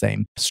least in the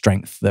same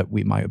strength that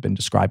we might have been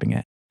describing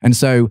it. And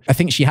so I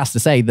think she has to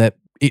say that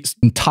it's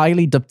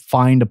entirely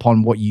defined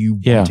upon what you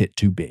want it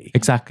to be.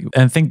 Exactly.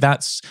 And I think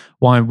that's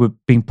why we're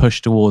being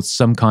pushed towards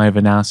some kind of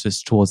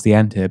analysis towards the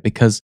end here,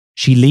 because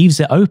she leaves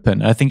it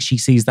open. I think she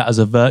sees that as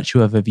a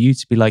virtue of her view,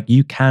 to be like,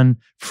 you can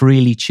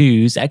freely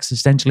choose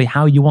existentially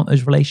how you want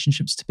those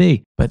relationships to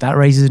be. But that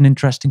raises an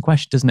interesting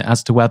question, doesn't it,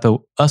 as to whether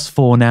us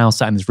four now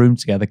sat in this room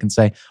together can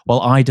say,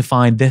 well, I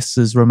define this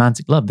as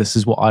romantic love. This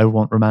is what I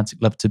want romantic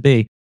love to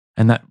be.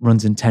 And that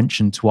runs in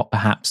tension to what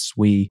perhaps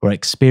we were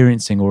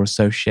experiencing or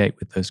associate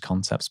with those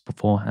concepts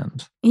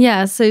beforehand.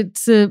 Yeah, so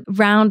to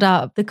round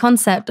up, the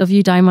concept of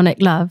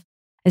eudaimonic love,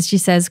 as she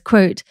says,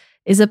 quote,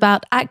 is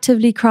about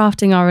actively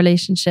crafting our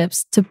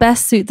relationships to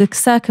best suit the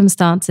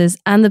circumstances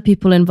and the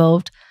people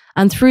involved,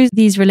 and through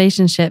these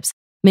relationships,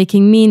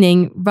 making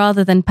meaning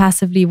rather than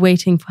passively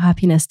waiting for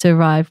happiness to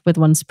arrive with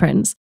one's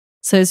prince.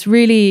 So it's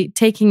really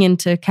taking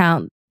into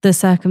account the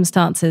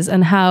circumstances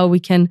and how we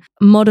can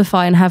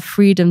modify and have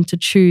freedom to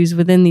choose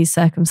within these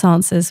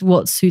circumstances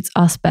what suits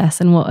us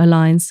best and what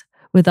aligns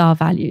with our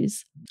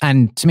values.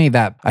 And to me,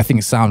 that I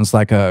think sounds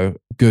like a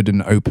good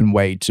and open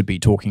way to be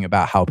talking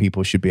about how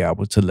people should be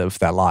able to live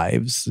their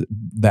lives.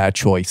 Their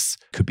choice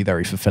could be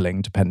very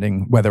fulfilling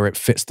depending whether it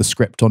fits the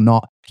script or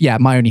not. Yeah,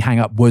 my only hang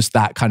up was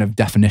that kind of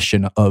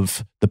definition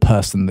of the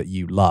person that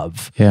you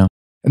love. Yeah.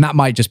 And that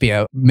might just be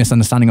a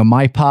misunderstanding on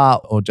my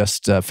part or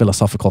just a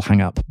philosophical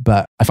hang up.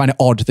 But I find it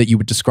odd that you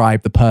would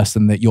describe the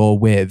person that you're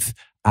with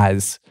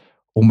as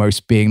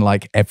almost being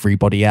like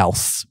everybody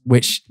else,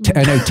 which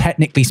I know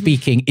technically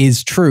speaking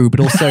is true, but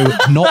also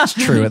not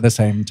true at the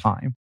same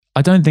time.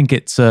 I don't think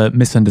it's a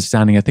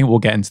misunderstanding. I think we'll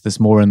get into this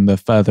more in the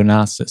further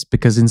analysis,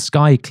 because in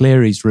Sky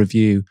Cleary's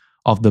review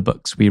of the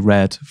books we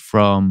read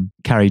from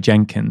Carrie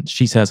Jenkins,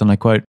 she says, and I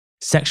quote,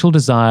 "Sexual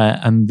desire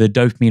and the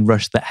dopamine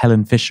rush that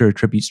Helen Fisher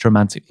attributes to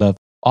romantic love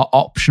are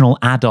optional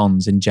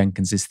add-ons in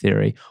Jenkins's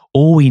theory.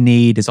 All we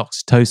need is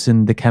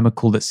oxytocin, the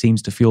chemical that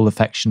seems to fuel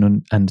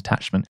affection and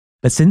attachment.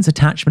 But since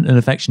attachment and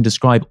affection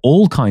describe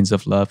all kinds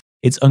of love,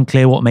 it's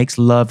unclear what makes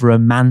love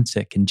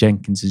romantic in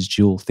Jenkins's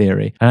dual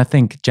theory." And I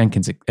think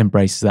Jenkins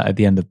embraces that at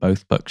the end of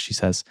both books. She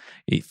says,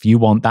 if you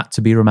want that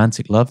to be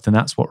romantic love, then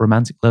that's what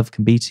romantic love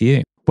can be to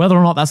you. Whether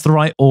or not that's the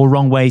right or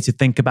wrong way to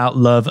think about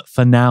love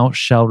for now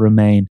shall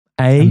remain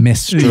a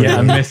mystery.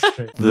 Yeah, a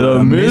mystery.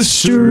 The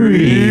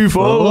mystery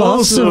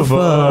philosopher.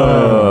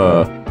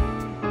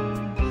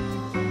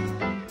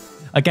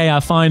 Okay, our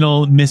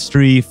final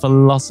mystery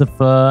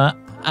philosopher.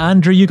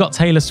 Andrew, you got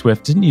Taylor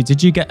Swift, didn't you?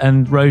 Did you get,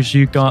 and Rose,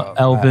 you got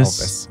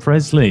Elvis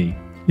Presley.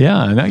 Yeah,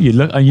 I know you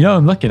look. You know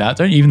I'm looking at.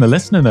 Don't even the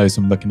listener knows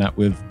I'm looking at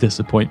with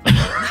disappointment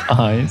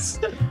eyes.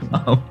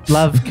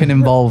 Love can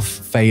involve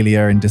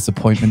failure and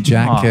disappointment,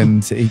 Jack,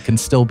 and he can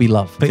still be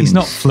loved. But he's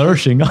not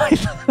flourishing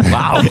either.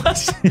 Wow.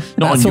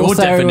 Not on your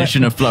also,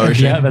 definition of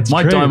flourishing. Yeah, that's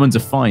My true. diamonds are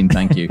fine,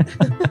 thank you.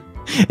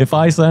 If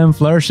I say I'm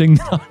flourishing,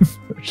 then I'm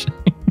flourishing.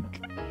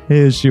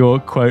 Here's your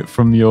quote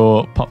from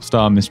your pop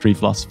star mystery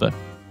philosopher.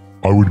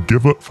 "I would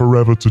give it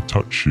forever to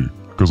touch you,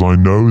 because I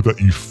know that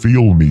you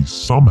feel me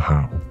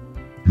somehow.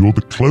 You're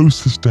the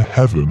closest to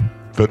heaven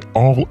that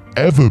I'll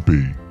ever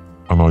be,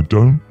 and I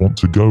don't want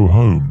to go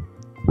home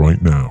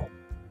right now."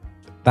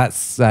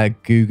 That's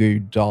Goo Goo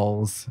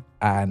Dolls,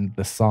 and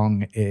the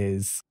song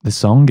is... The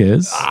song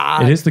is...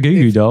 it is the Goo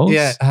Goo Dolls.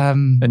 Yeah.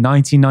 In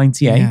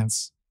 1998. Yeah.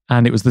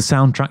 And it was the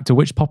soundtrack to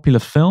which popular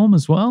film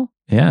as well?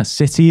 Yeah,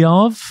 City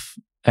of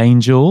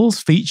Angels,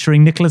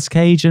 featuring Nicolas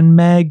Cage and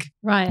Meg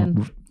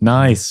Ryan.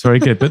 Nice, very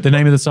good. But the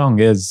name of the song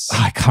is...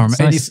 I can't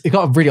remember. Nice. It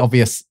got a really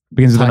obvious...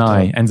 Begins with an title.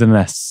 I, ends in an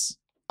S.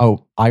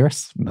 Oh,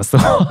 Iris? That's the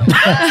one.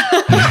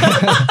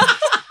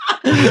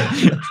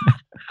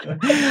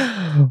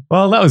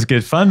 Well, that was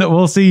good fun.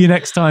 We'll see you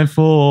next time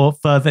for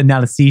further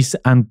analysis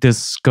and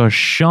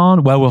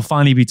discussion, where we'll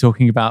finally be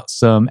talking about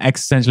some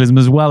existentialism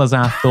as well as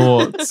our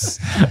thoughts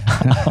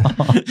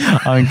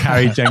on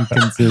Carrie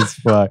Jenkins's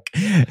work.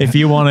 If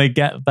you want to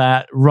get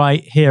that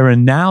right here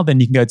and now, then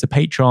you can go to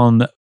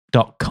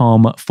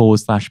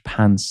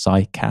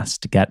patreon.com/panpsycast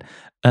to get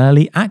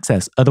early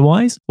access.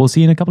 Otherwise, we'll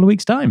see you in a couple of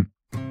weeks' time.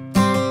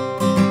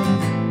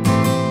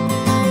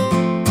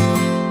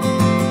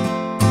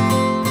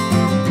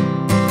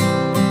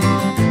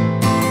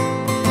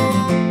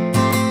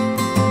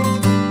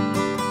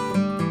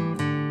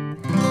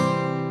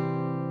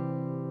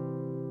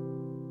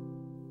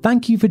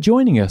 Thank you for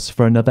joining us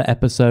for another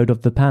episode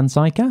of the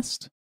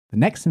Panpsycast. The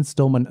next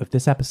installment of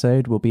this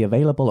episode will be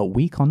available a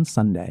week on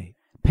Sunday.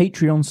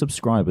 Patreon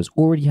subscribers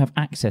already have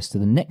access to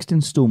the next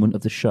installment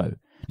of the show.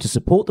 To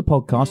support the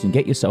podcast and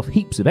get yourself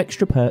heaps of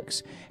extra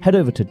perks, head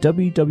over to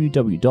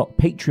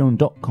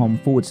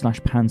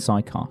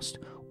www.patreon.com/panpsycast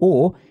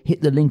or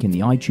hit the link in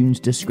the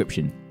iTunes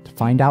description. To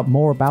find out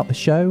more about the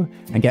show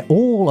and get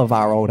all of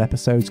our old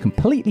episodes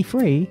completely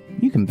free,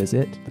 you you can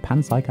visit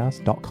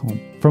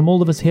thepanpsycast.com. From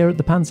all of us here at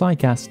the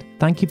Panpsycast,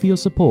 thank you for your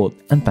support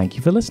and thank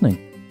you for listening.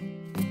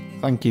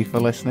 Thank you for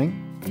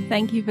listening.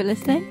 Thank you for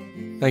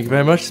listening. Thank you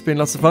very much. It's been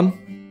lots of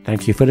fun.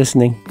 Thank you for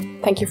listening.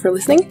 Thank you for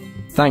listening.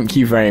 Thank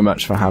you very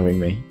much for having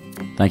me.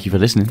 Thank you for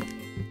listening.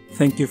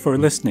 Thank you for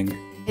listening.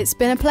 It's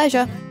been a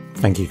pleasure.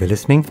 Thank you for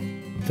listening.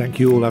 Thank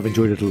you all. I've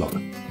enjoyed it a lot.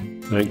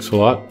 Thanks a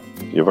lot.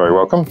 You're very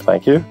welcome.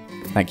 Thank you.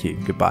 Thank you.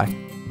 Goodbye.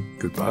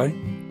 Goodbye.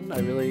 I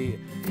really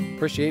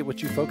appreciate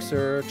what you folks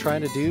are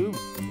trying to do.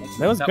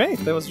 That was great.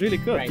 That was really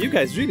good. You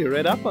guys really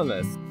read up on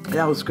this.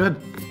 Yeah, it was good.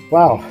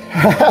 Wow.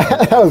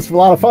 That was a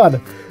lot of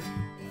fun.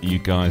 You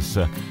guys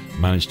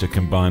managed to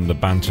combine the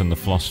banter and the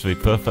philosophy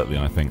perfectly,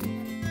 I think.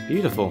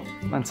 Beautiful.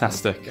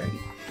 Fantastic.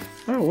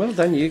 Oh, well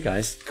done, you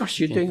guys. Gosh,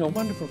 you're doing a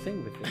wonderful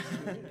thing with this.